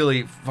like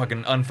really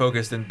fucking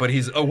unfocused, but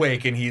he's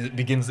awake and he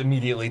begins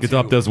immediately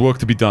to... There's work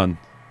to be done.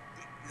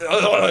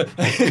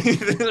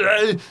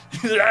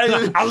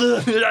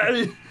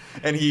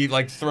 And he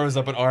like throws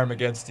up an arm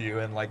against you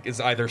and like is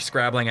either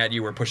scrabbling at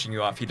you or pushing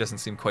you off. He doesn't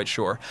seem quite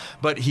sure,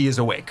 but he is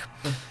awake.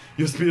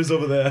 Your spear's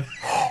over there.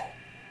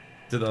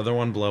 Did the other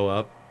one blow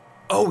up?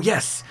 Oh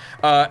yes!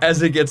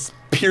 As it gets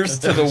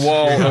pierced to the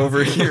wall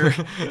over here,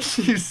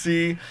 you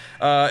see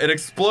it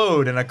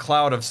explode in a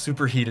cloud of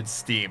superheated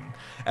steam,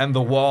 and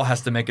the wall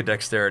has to make a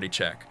dexterity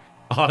check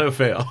Auto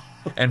fail.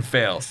 and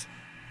fails,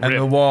 and Rip.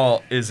 the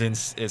wall is in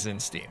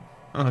steam.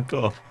 Oh,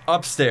 cool.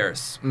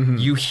 Upstairs,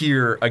 you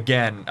hear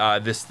again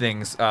this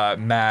thing's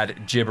mad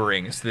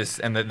gibberings,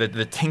 and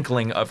the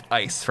tinkling of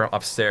ice from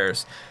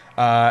upstairs,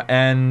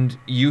 and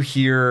you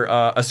hear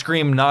a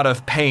scream not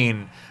of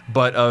pain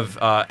but of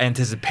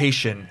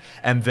anticipation,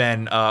 and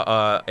then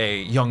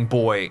a young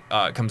boy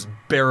comes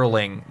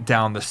barreling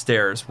down the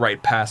stairs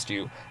right past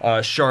you,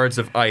 shards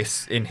of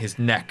ice in his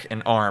neck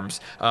and arms,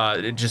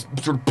 just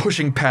sort of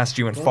pushing past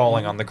you and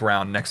falling on the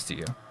ground next to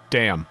you.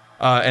 Damn.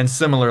 And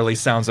similarly,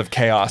 sounds of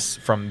chaos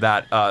from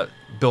that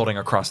building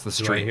across the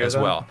street hear as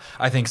that? well.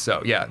 I think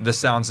so, yeah. The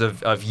sounds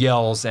of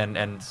yells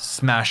and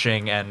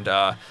smashing, and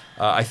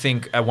I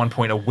think at one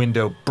point a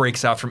window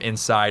breaks out from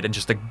inside and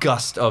just a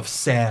gust of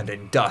sand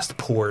and dust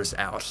pours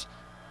out.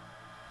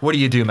 What do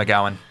you do,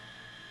 McGowan?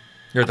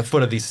 You're at the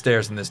foot of these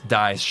stairs in this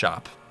dye's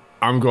shop.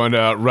 I'm going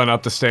to run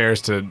up the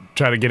stairs to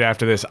try to get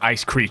after this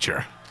ice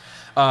creature.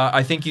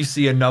 I think you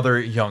see another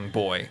young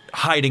boy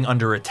hiding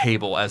under a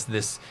table as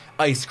this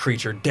ice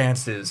creature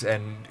dances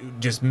and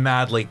just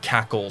madly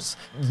cackles,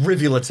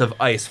 rivulets of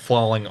ice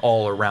falling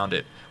all around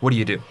it. What do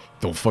you do?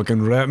 Don't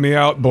fucking rat me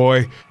out,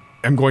 boy.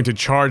 I'm going to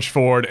charge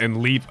forward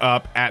and leap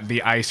up at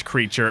the ice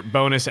creature.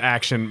 Bonus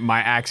action, my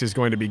axe is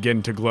going to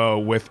begin to glow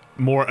with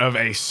more of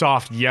a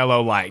soft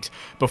yellow light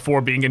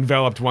before being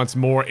enveloped once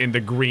more in the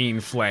green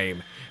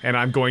flame. And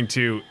I'm going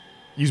to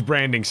use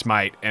Branding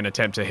Smite and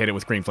attempt to hit it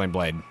with Green Flame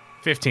Blade.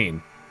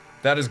 15.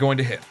 That is going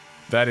to hit.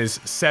 That is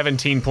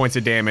 17 points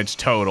of damage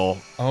total.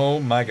 Oh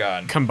my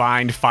god.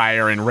 Combined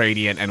fire and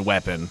radiant and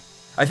weapon.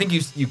 I think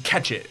you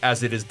catch it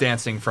as it is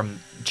dancing from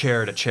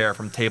chair to chair,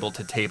 from table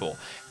to table.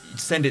 You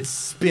send it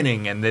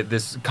spinning, and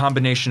this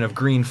combination of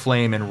green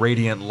flame and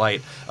radiant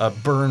light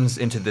burns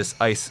into this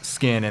ice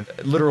skin, and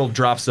literal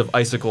drops of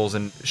icicles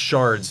and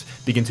shards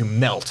begin to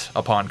melt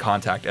upon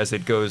contact as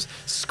it goes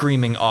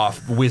screaming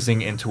off,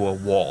 whizzing into a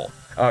wall.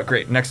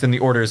 Great. Next in the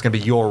order is going to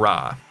be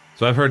Yora.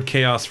 So I've heard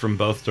chaos from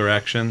both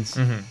directions.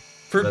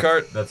 Fruit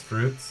cart. That's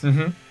fruits?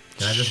 Mm-hmm.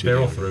 Can I just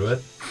barrel through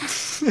it?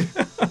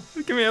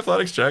 Give me an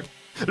athletics check.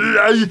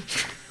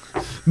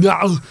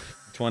 No.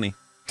 20.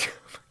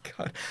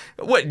 God.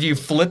 What, do you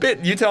flip it?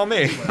 You tell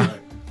me.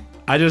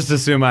 I just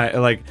assume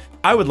I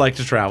would like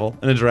to travel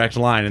in a direct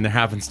line, and there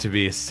happens to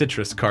be a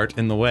citrus cart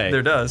in the way.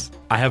 There does.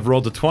 I have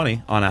rolled a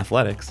 20 on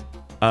athletics.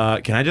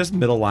 Can I just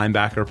middle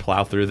linebacker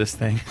plow through this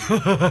thing?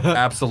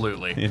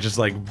 Absolutely. And just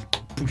like,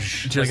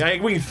 Just-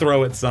 we can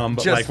throw it some,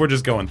 but just- like we're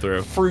just going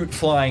through. Fruit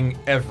flying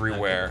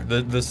everywhere.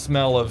 The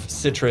smell of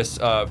citrus,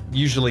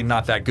 usually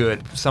not that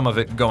good. Some of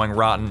it going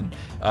rotten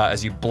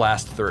as you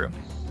blast through.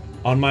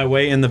 On my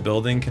way in the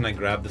building, can I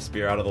grab the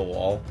spear out of the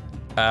wall?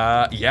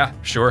 Yeah,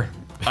 sure.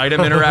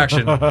 Item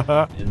interaction.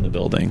 In the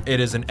building. It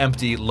is an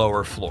empty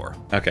lower floor.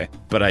 Okay,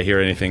 but I hear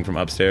anything from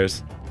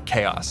upstairs?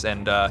 Chaos,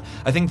 and I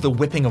think the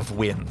whipping of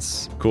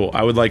winds. Cool.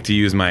 I would like to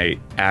use my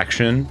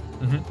action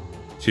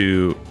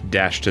to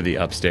dash to the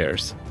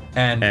upstairs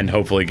and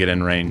hopefully get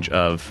in range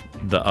of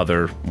the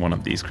other one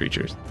of these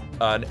creatures.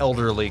 An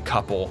elderly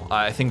couple.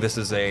 I think this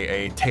is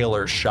a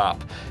tailor's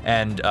shop,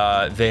 and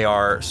they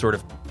are sort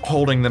of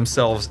holding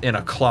themselves in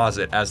a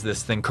closet as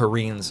this thing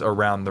careens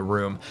around the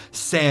room.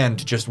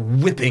 Sand just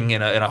whipping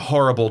in a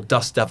horrible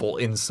dust devil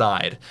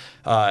inside.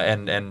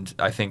 And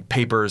I think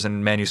papers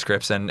and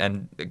manuscripts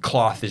and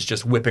cloth is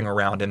just whipping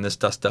around in this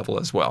dust devil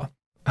as well.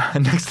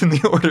 Next in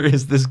the order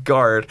is this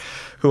guard,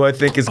 who I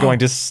think is going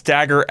to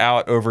stagger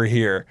out over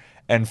here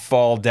and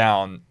fall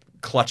down,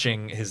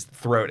 clutching his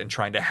throat and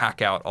trying to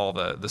hack out all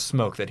the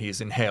smoke that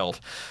he's inhaled.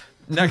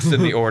 Next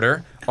in the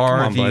order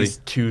are these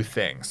two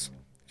things.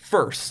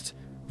 First,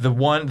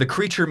 the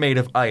creature made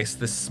of ice,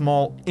 this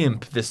small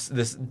imp, this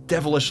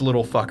devilish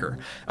little fucker,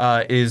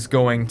 is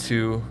going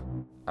to...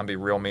 I'll be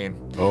real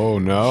mean. Oh,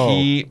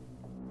 no.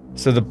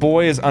 So the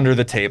boy is under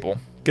the table.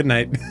 Good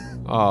night.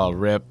 Oh,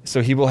 rip.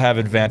 So he will have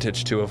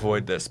advantage to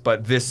avoid this.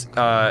 But this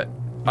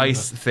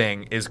ice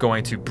thing is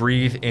going to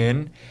breathe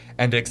in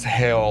and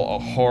exhale a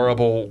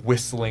horrible,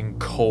 whistling,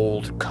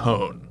 cold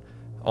cone.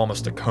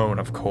 Almost a cone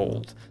of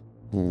cold.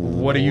 Lordy.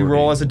 What do you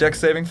roll as a dex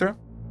saving throw?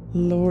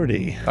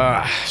 Lordy.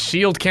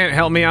 Shield can't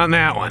help me on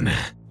that one.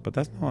 But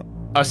that's not...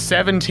 A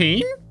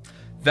 17?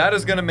 That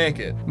is going to make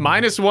it.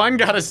 -1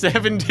 got a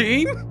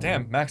 17?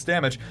 Damn, max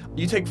damage.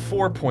 You take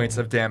 4 points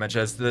of damage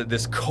as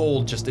this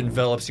cold just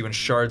envelops you and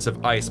shards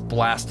of ice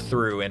blast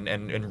through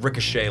and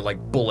ricochet like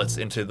bullets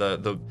into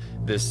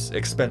this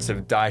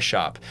expensive dye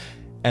shop.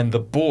 And the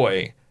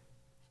boy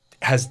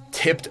has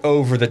tipped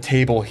over the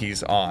table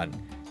he's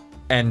on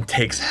and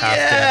takes half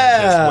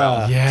damage as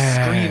well. Yes.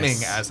 Screaming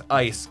as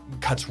ice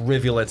cuts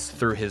rivulets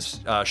through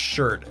his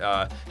shirt,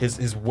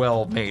 his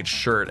well-made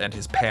shirt and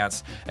his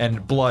pants,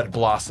 and blood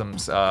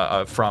blossoms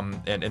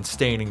from and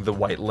staining the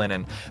white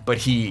linen. But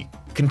he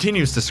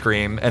continues to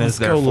scream and is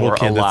therefore little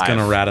kid alive. that's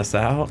gonna rat us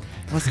out.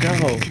 Let's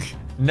go.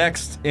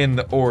 Next in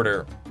the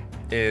order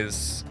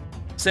is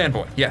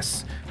Sandboy,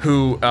 yes,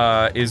 who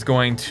is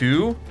going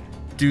to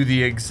do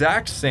the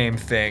exact same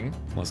thing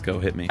Let's go,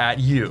 hit me. at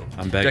you.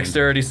 I'm begging.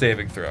 Dexterity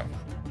saving throw.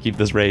 Keep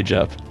this rage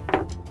up.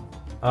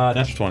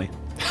 Natural 20.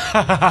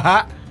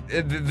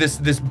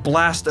 This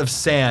blast of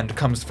sand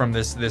comes from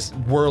this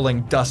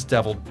whirling dust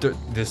devil,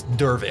 this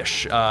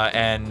dervish,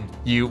 and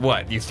you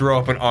throw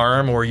up an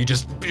arm, or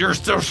you're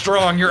so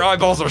strong, your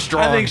eyeballs are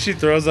strong. I think she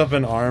throws up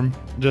an arm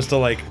just to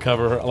like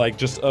cover her, like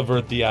just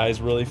avert the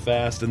eyes really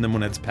fast, and then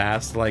when it's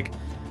past, like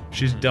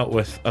she's dealt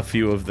with a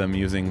few of them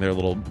using their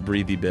little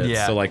breathy bits.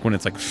 Yeah. So like when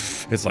it's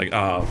like,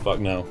 oh fuck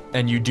no.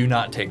 And you do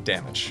not take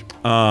damage.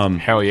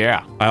 Hell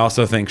yeah. I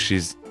also think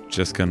she's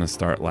just gonna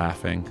start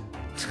laughing.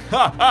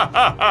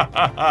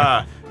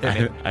 I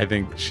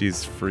think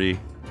she's free.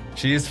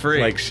 She is free.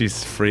 Like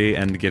she's free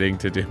and getting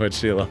to do what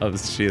she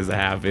loves. She is a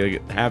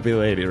happy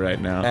lady right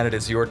now. And it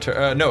is your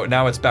turn. No,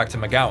 now it's back to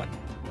McGowan.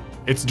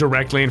 It's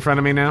directly in front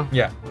of me now?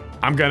 Yeah.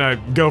 I'm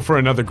gonna go for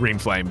another green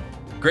flame.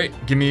 Great.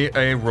 Give me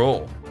a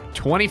roll.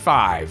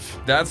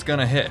 25. That's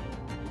gonna hit.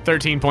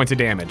 13 points of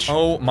damage.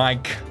 Oh my.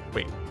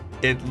 Wait.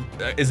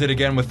 Is it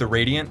again with the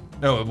radiant?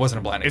 No, it wasn't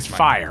a blinding. It's smite.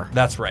 fire.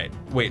 That's right.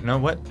 Wait, no,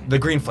 what? The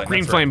green flame.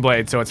 Green that's flame right.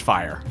 blade, so it's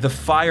fire. The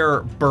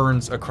fire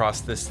burns across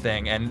this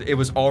thing, and it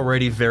was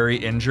already very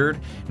injured.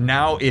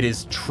 Now it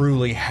is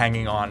truly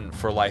hanging on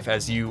for life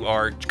as you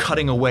are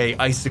cutting away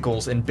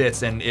icicles and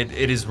bits, and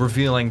it is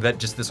revealing that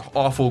just this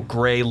awful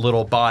gray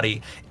little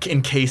body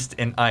encased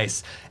in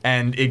ice,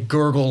 and it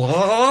gurgles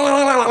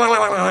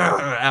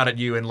out at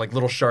you, and like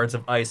little shards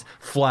of ice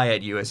fly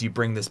at you as you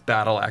bring this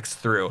battle axe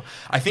through.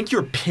 I think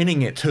you're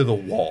pinning it to the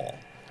wall.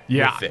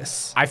 Yeah. With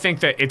this. I think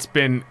that it's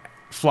been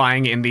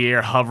flying in the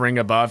air, hovering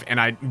above,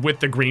 and with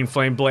the green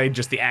flame blade,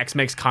 just the axe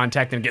makes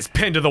contact and it gets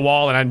pinned to the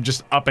wall, and I'm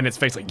just up in its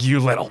face like,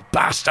 you little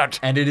bastard.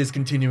 And it is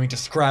continuing to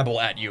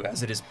scrabble at you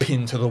as it is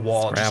pinned to the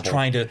wall, just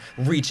trying to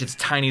reach its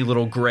tiny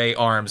little gray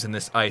arms in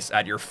this ice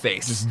at your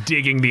face. Just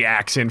digging the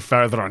axe in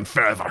further and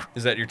further.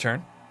 Is that your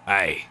turn?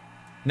 Aye.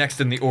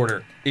 Next in the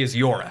order is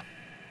Yora.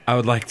 I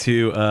would like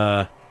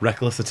to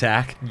reckless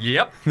attack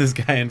Yep. this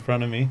guy in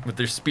front of me. With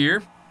their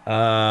spear.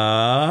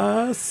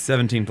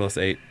 17 plus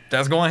 8.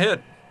 That's going to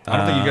hit. I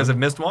don't think you guys have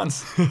missed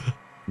once.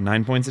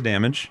 9 points of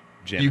damage.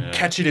 Jam You it.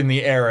 catch it in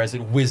the air as it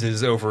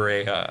whizzes over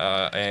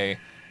a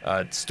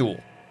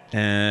stool.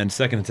 And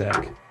second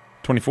attack.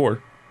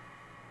 24.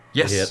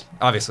 Yes, Hit.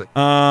 obviously.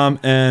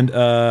 And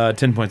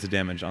 10 points of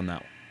damage on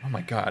that one. Oh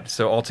my god.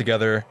 So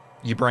altogether,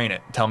 you brain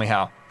it. Tell me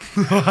how.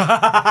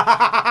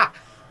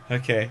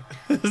 Okay.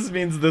 This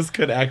means this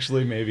could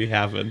actually maybe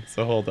happen.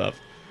 So hold up.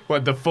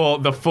 What, the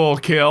full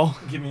kill?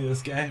 Give me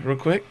this guy real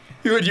quick.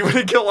 You want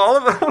to kill all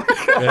of them?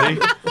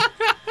 Ready?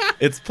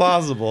 It's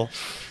plausible.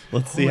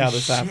 Let's see how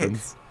this shit.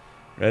 happens.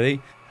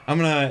 Ready? I'm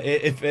gonna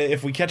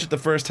if we catch it the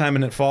first time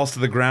and it falls to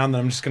the ground,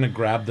 then I'm just gonna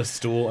grab the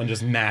stool and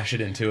just mash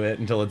it into it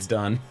until it's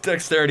done.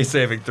 Dexterity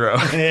saving throw.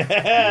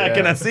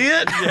 Can I see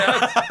it?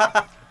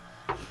 Yes.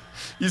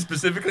 You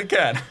specifically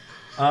can.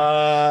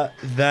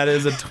 That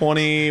is a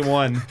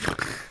 21.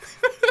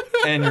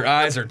 And your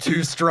eyes are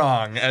too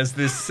strong as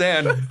this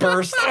sand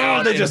bursts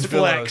out. they in just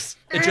billows.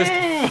 It just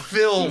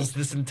fills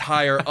this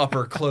entire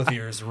upper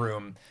clothier's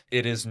room.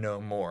 It is no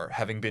more,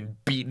 having been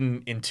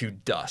beaten into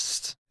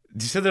dust.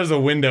 You said there's a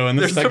window in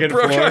the There's second a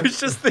broken. floor. I was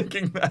just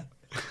thinking that.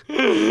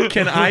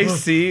 Can I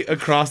see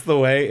across the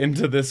way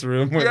into this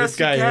room where this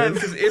guy is?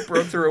 because it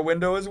broke through a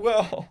window as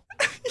well.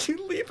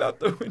 You leap out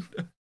the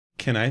window.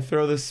 Can I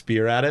throw the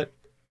spear at it?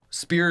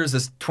 Spear is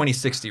this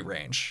 20-60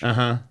 range.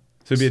 Uh-huh.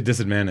 So it'd be a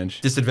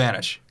disadvantage.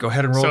 Disadvantage. Go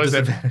ahead and roll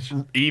disadvantage.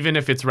 Even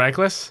if it's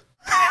reckless?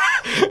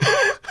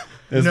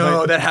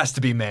 No, that has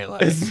to be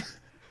melee.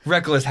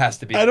 Reckless has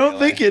to be I don't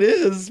melee. think it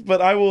is,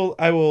 but I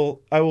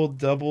will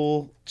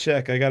double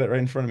check. I got it right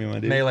in front of me, my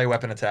dude. Melee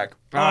weapon attack.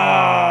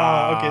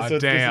 Ah, okay, so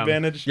it's damn.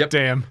 disadvantage. Yep.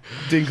 Damn.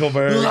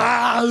 Dinkelberg.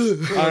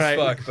 All right.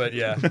 Fuck, but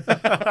yeah.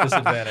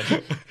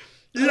 Disadvantage.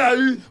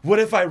 What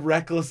if I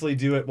recklessly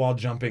do it while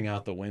jumping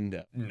out the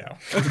window? No.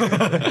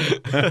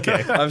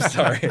 Okay. I'm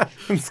sorry.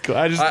 That's cool.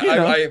 I just,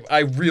 I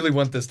really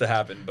want this to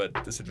happen,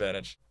 but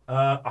disadvantage.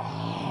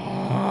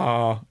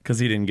 because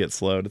he didn't get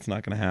slowed. It's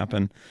not going to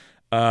happen.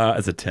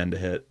 It's a 10 to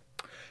hit.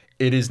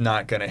 It is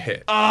not going to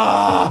hit.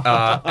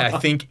 I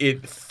think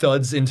it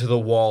thuds into the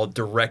wall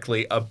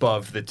directly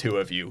above the two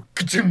of you.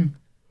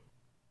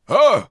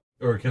 Oh!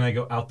 Or can I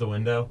go out the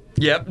window?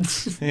 Yep.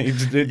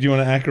 Do you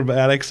want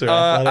acrobatics or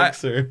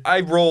athletics? Or?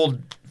 I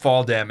rolled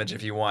fall damage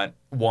if you want.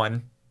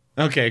 1.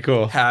 Okay,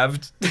 cool.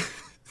 Halved.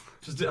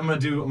 I'm gonna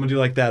do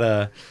like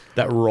that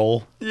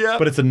roll. Yeah.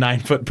 But it's a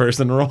 9-foot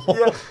person roll.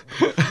 Yep.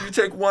 You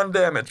take 1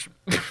 damage.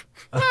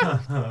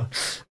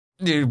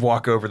 You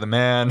walk over the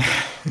man.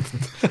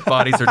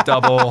 Bodies are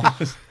double.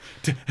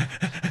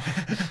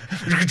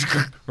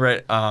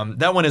 Right.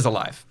 That one is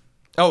alive.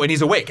 Oh, and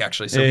he's awake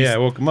actually. So Yeah, I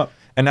woke him up.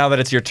 And now that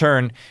it's your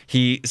turn,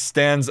 he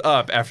stands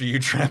up after you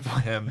trample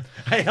him.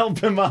 I help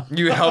him up.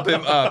 You help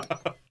him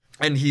up,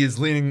 and he is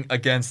leaning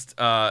against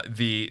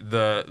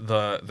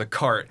the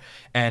cart.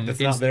 And It's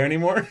not there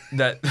anymore.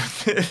 That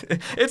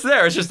it's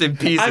there. It's just in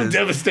pieces. I'm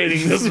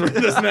devastating this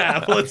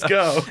map. Let's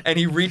go. And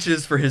he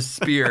reaches for his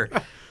spear,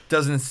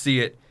 doesn't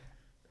see it,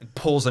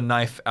 pulls a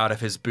knife out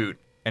of his boot,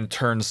 and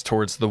turns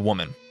towards the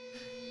woman.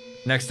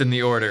 Next in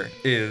the order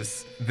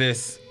is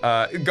this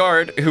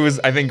guard who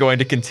is, I think, going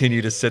to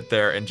continue to sit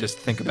there and just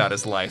think about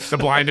his life. The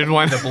blinded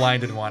one? The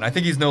blinded one. I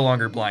think he's no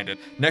longer blinded.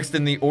 Next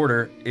in the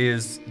order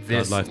is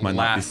this life might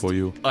not be last for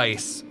you.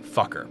 ice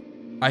fucker.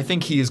 I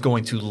think he is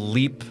going to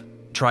leap,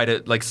 try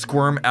to like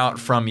squirm out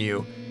from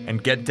you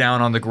and get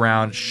down on the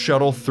ground,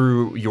 shuttle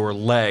through your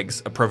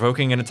legs,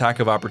 provoking an attack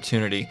of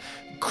opportunity,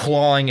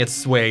 clawing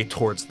its way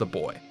towards the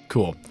boy.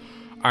 Cool.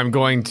 I'm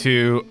going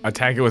to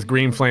attack it with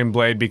Green Flame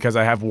Blade because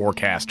I have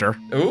Warcaster.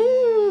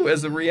 Ooh,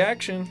 as a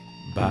reaction.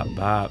 Bop,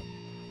 bop.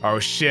 Oh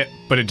shit,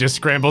 but it just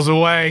scrambles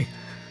away.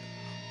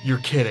 You're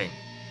kidding.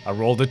 I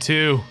rolled a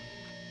 2.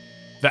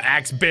 The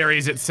axe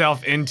buries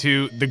itself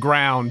into the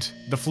ground,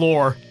 the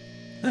floor.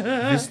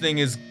 This thing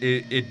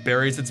it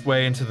buries its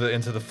way into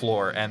the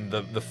floor, and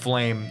the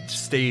flame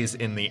stays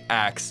in the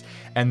axe,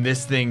 and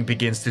this thing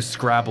begins to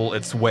scrabble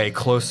its way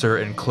closer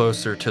and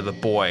closer to the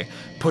boy,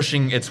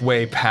 pushing its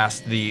way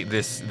past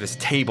this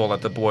table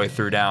that the boy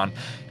threw down,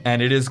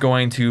 and it is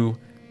going to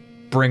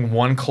bring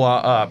one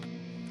claw up.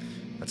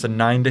 That's a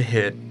 9 to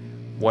hit.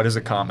 What is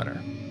a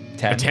commoner?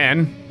 10. A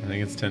 10. I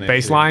think it's 10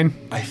 Baseline.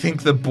 I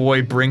think the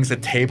boy brings a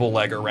table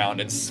leg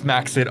around and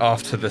smacks it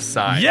off to the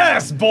side.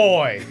 Yes,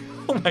 boy!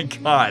 Oh my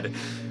god.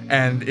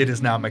 And it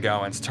is now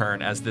McGowan's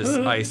turn as this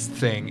ice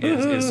thing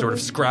is sort of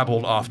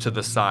scrabbled off to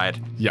the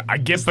side. Yeah, I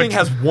get This thing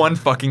has 1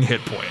 fucking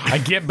hit point. I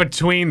get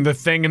between the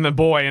thing and the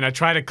boy and I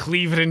try to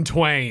cleave it in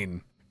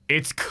twain.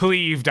 It's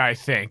cleaved, I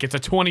think. It's a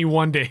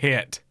 21 to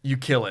hit. You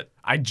kill it.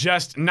 I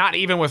just, not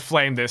even with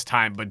flame this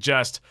time, but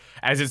just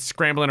as it's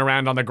scrambling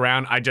around on the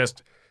ground, I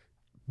just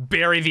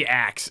bury the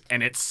axe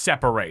and it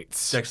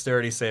separates.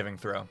 Dexterity saving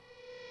throw.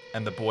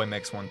 And the boy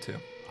makes 1 too.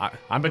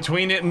 I'm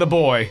between it and the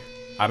boy.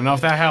 I don't know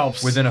if that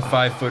helps. Within a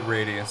 5-foot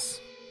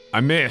radius. I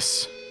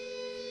miss.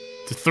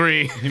 It's a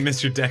 3. You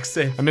missed your dex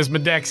save. I missed my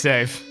deck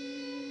save.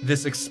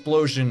 This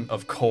explosion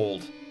of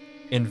cold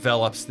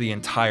envelops the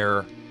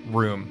entire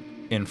room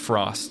in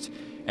frost.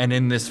 And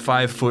in this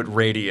 5-foot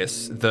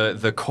radius,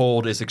 the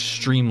cold is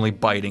extremely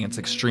biting, it's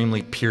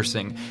extremely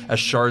piercing as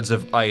shards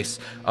of ice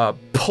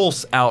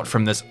pulse out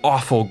from this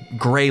awful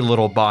gray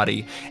little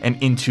body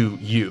and into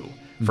you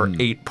for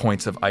 8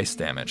 points of ice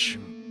damage.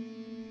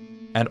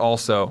 And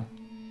also,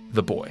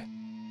 the boy.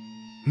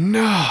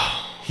 No.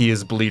 He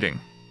is bleeding.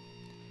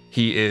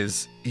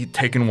 He's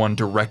taken one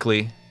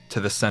directly to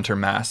the center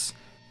mass.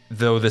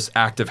 Though this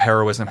act of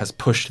heroism has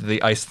pushed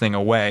the ice thing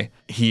away,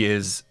 he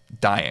is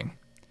dying.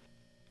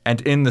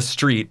 And in the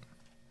street,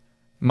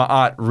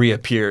 Ma'at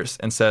reappears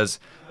and says,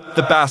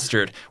 "The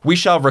bastard, we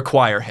shall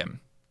require him."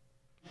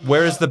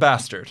 Where is the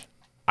bastard?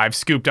 I've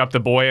scooped up the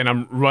boy and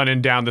I'm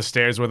running down the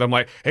stairs with him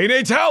like, he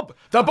needs help!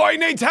 The boy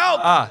needs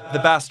help! Ah, the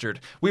bastard.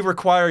 We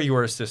require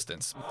your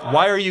assistance.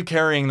 Why are you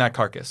carrying that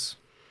carcass?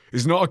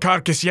 He's not a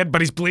carcass yet,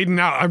 but he's bleeding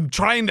out. I'm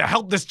trying to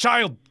help this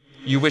child.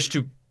 You wish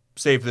to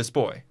save this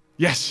boy.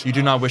 Yes, You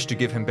do not wish to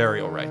give him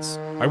burial rites.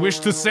 I wish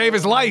to save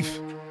his life.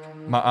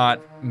 Ma'at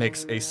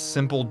makes a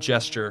simple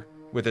gesture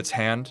with its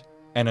hand,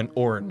 and an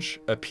orange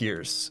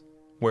appears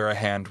where a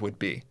hand would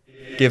be.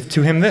 Give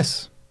to him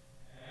this.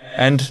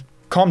 And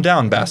calm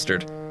down,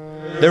 bastard.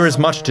 There is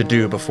much to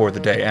do before the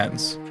day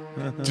ends.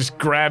 just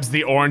grabs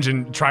the orange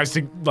and tries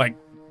to, like,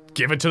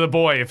 give it to the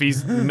boy if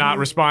he's not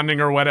responding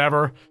or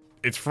whatever.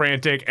 It's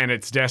frantic and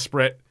it's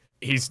desperate.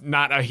 He's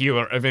not a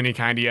healer of any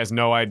kind. He has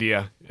no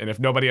idea. And if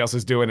nobody else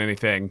is doing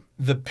anything...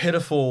 The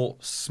pitiful,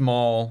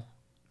 small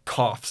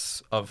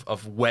coughs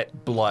of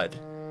wet blood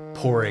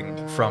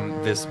pouring from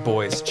this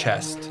boy's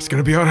chest. It's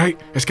gonna be all right.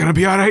 It's gonna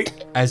be all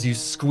right. As you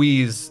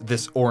squeeze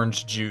this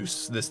orange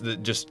juice,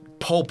 just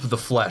pulp the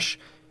flesh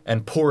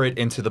and pour it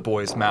into the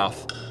boy's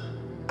mouth,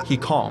 he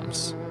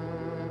calms.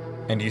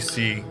 And you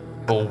see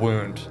the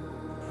wound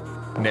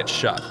knit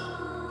shut.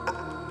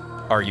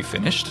 Are you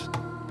finished?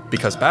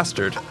 Because,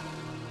 bastard,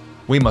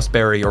 we must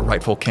bury your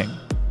rightful king.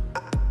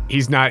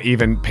 He's not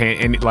even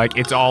paying, like,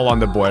 it's all on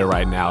the boy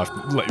right now.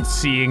 Like,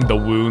 seeing the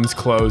wounds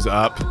close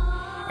up,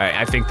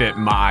 I think that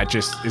Ma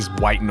just is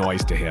white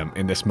noise to him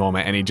in this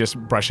moment, and he just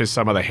brushes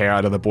some of the hair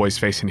out of the boy's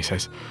face and he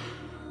says,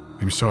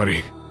 I'm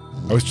sorry.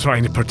 I was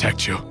trying to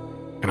protect you,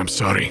 and I'm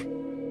sorry.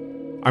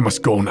 I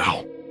must go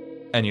now.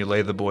 And you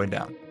lay the boy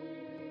down.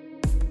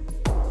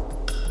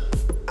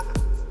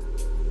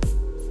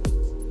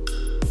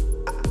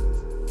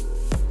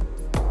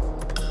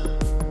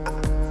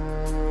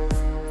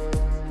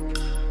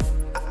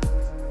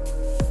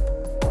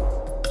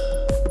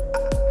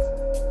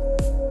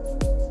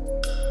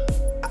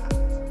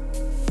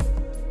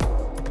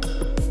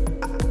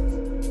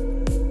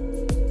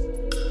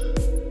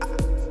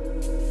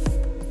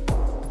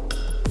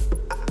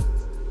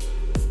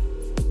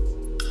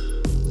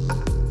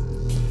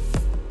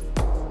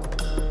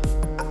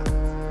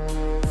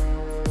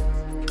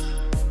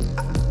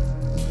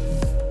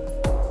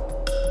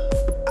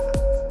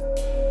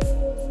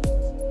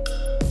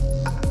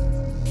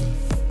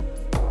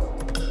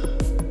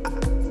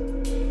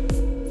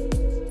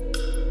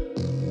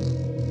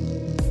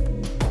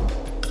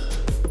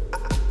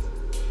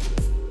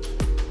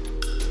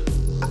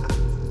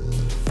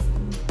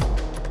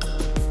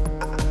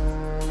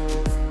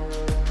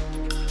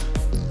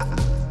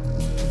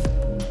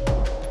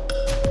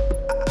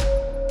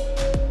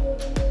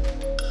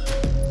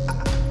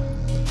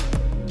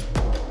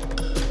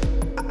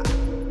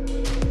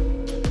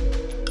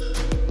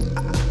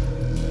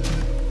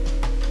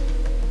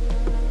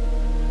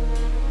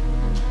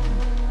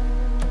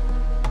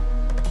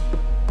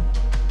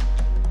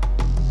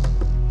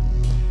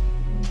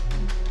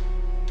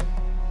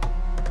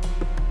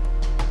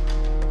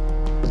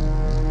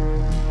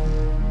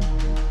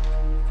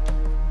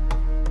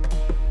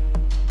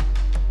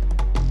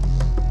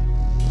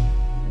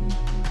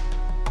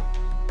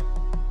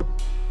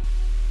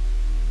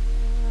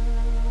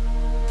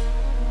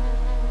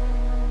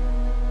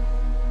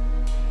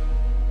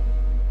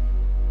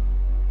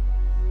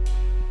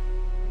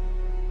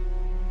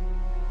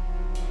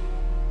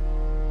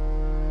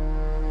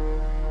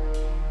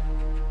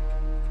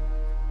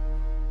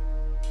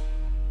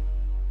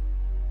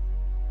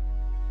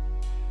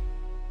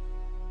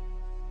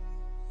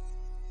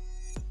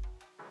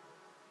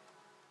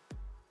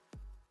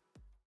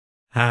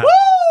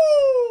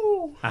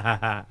 Woo!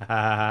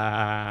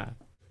 I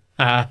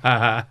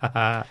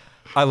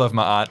love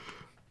my aunt.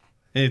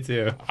 Me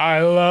too.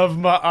 I love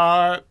my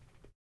art.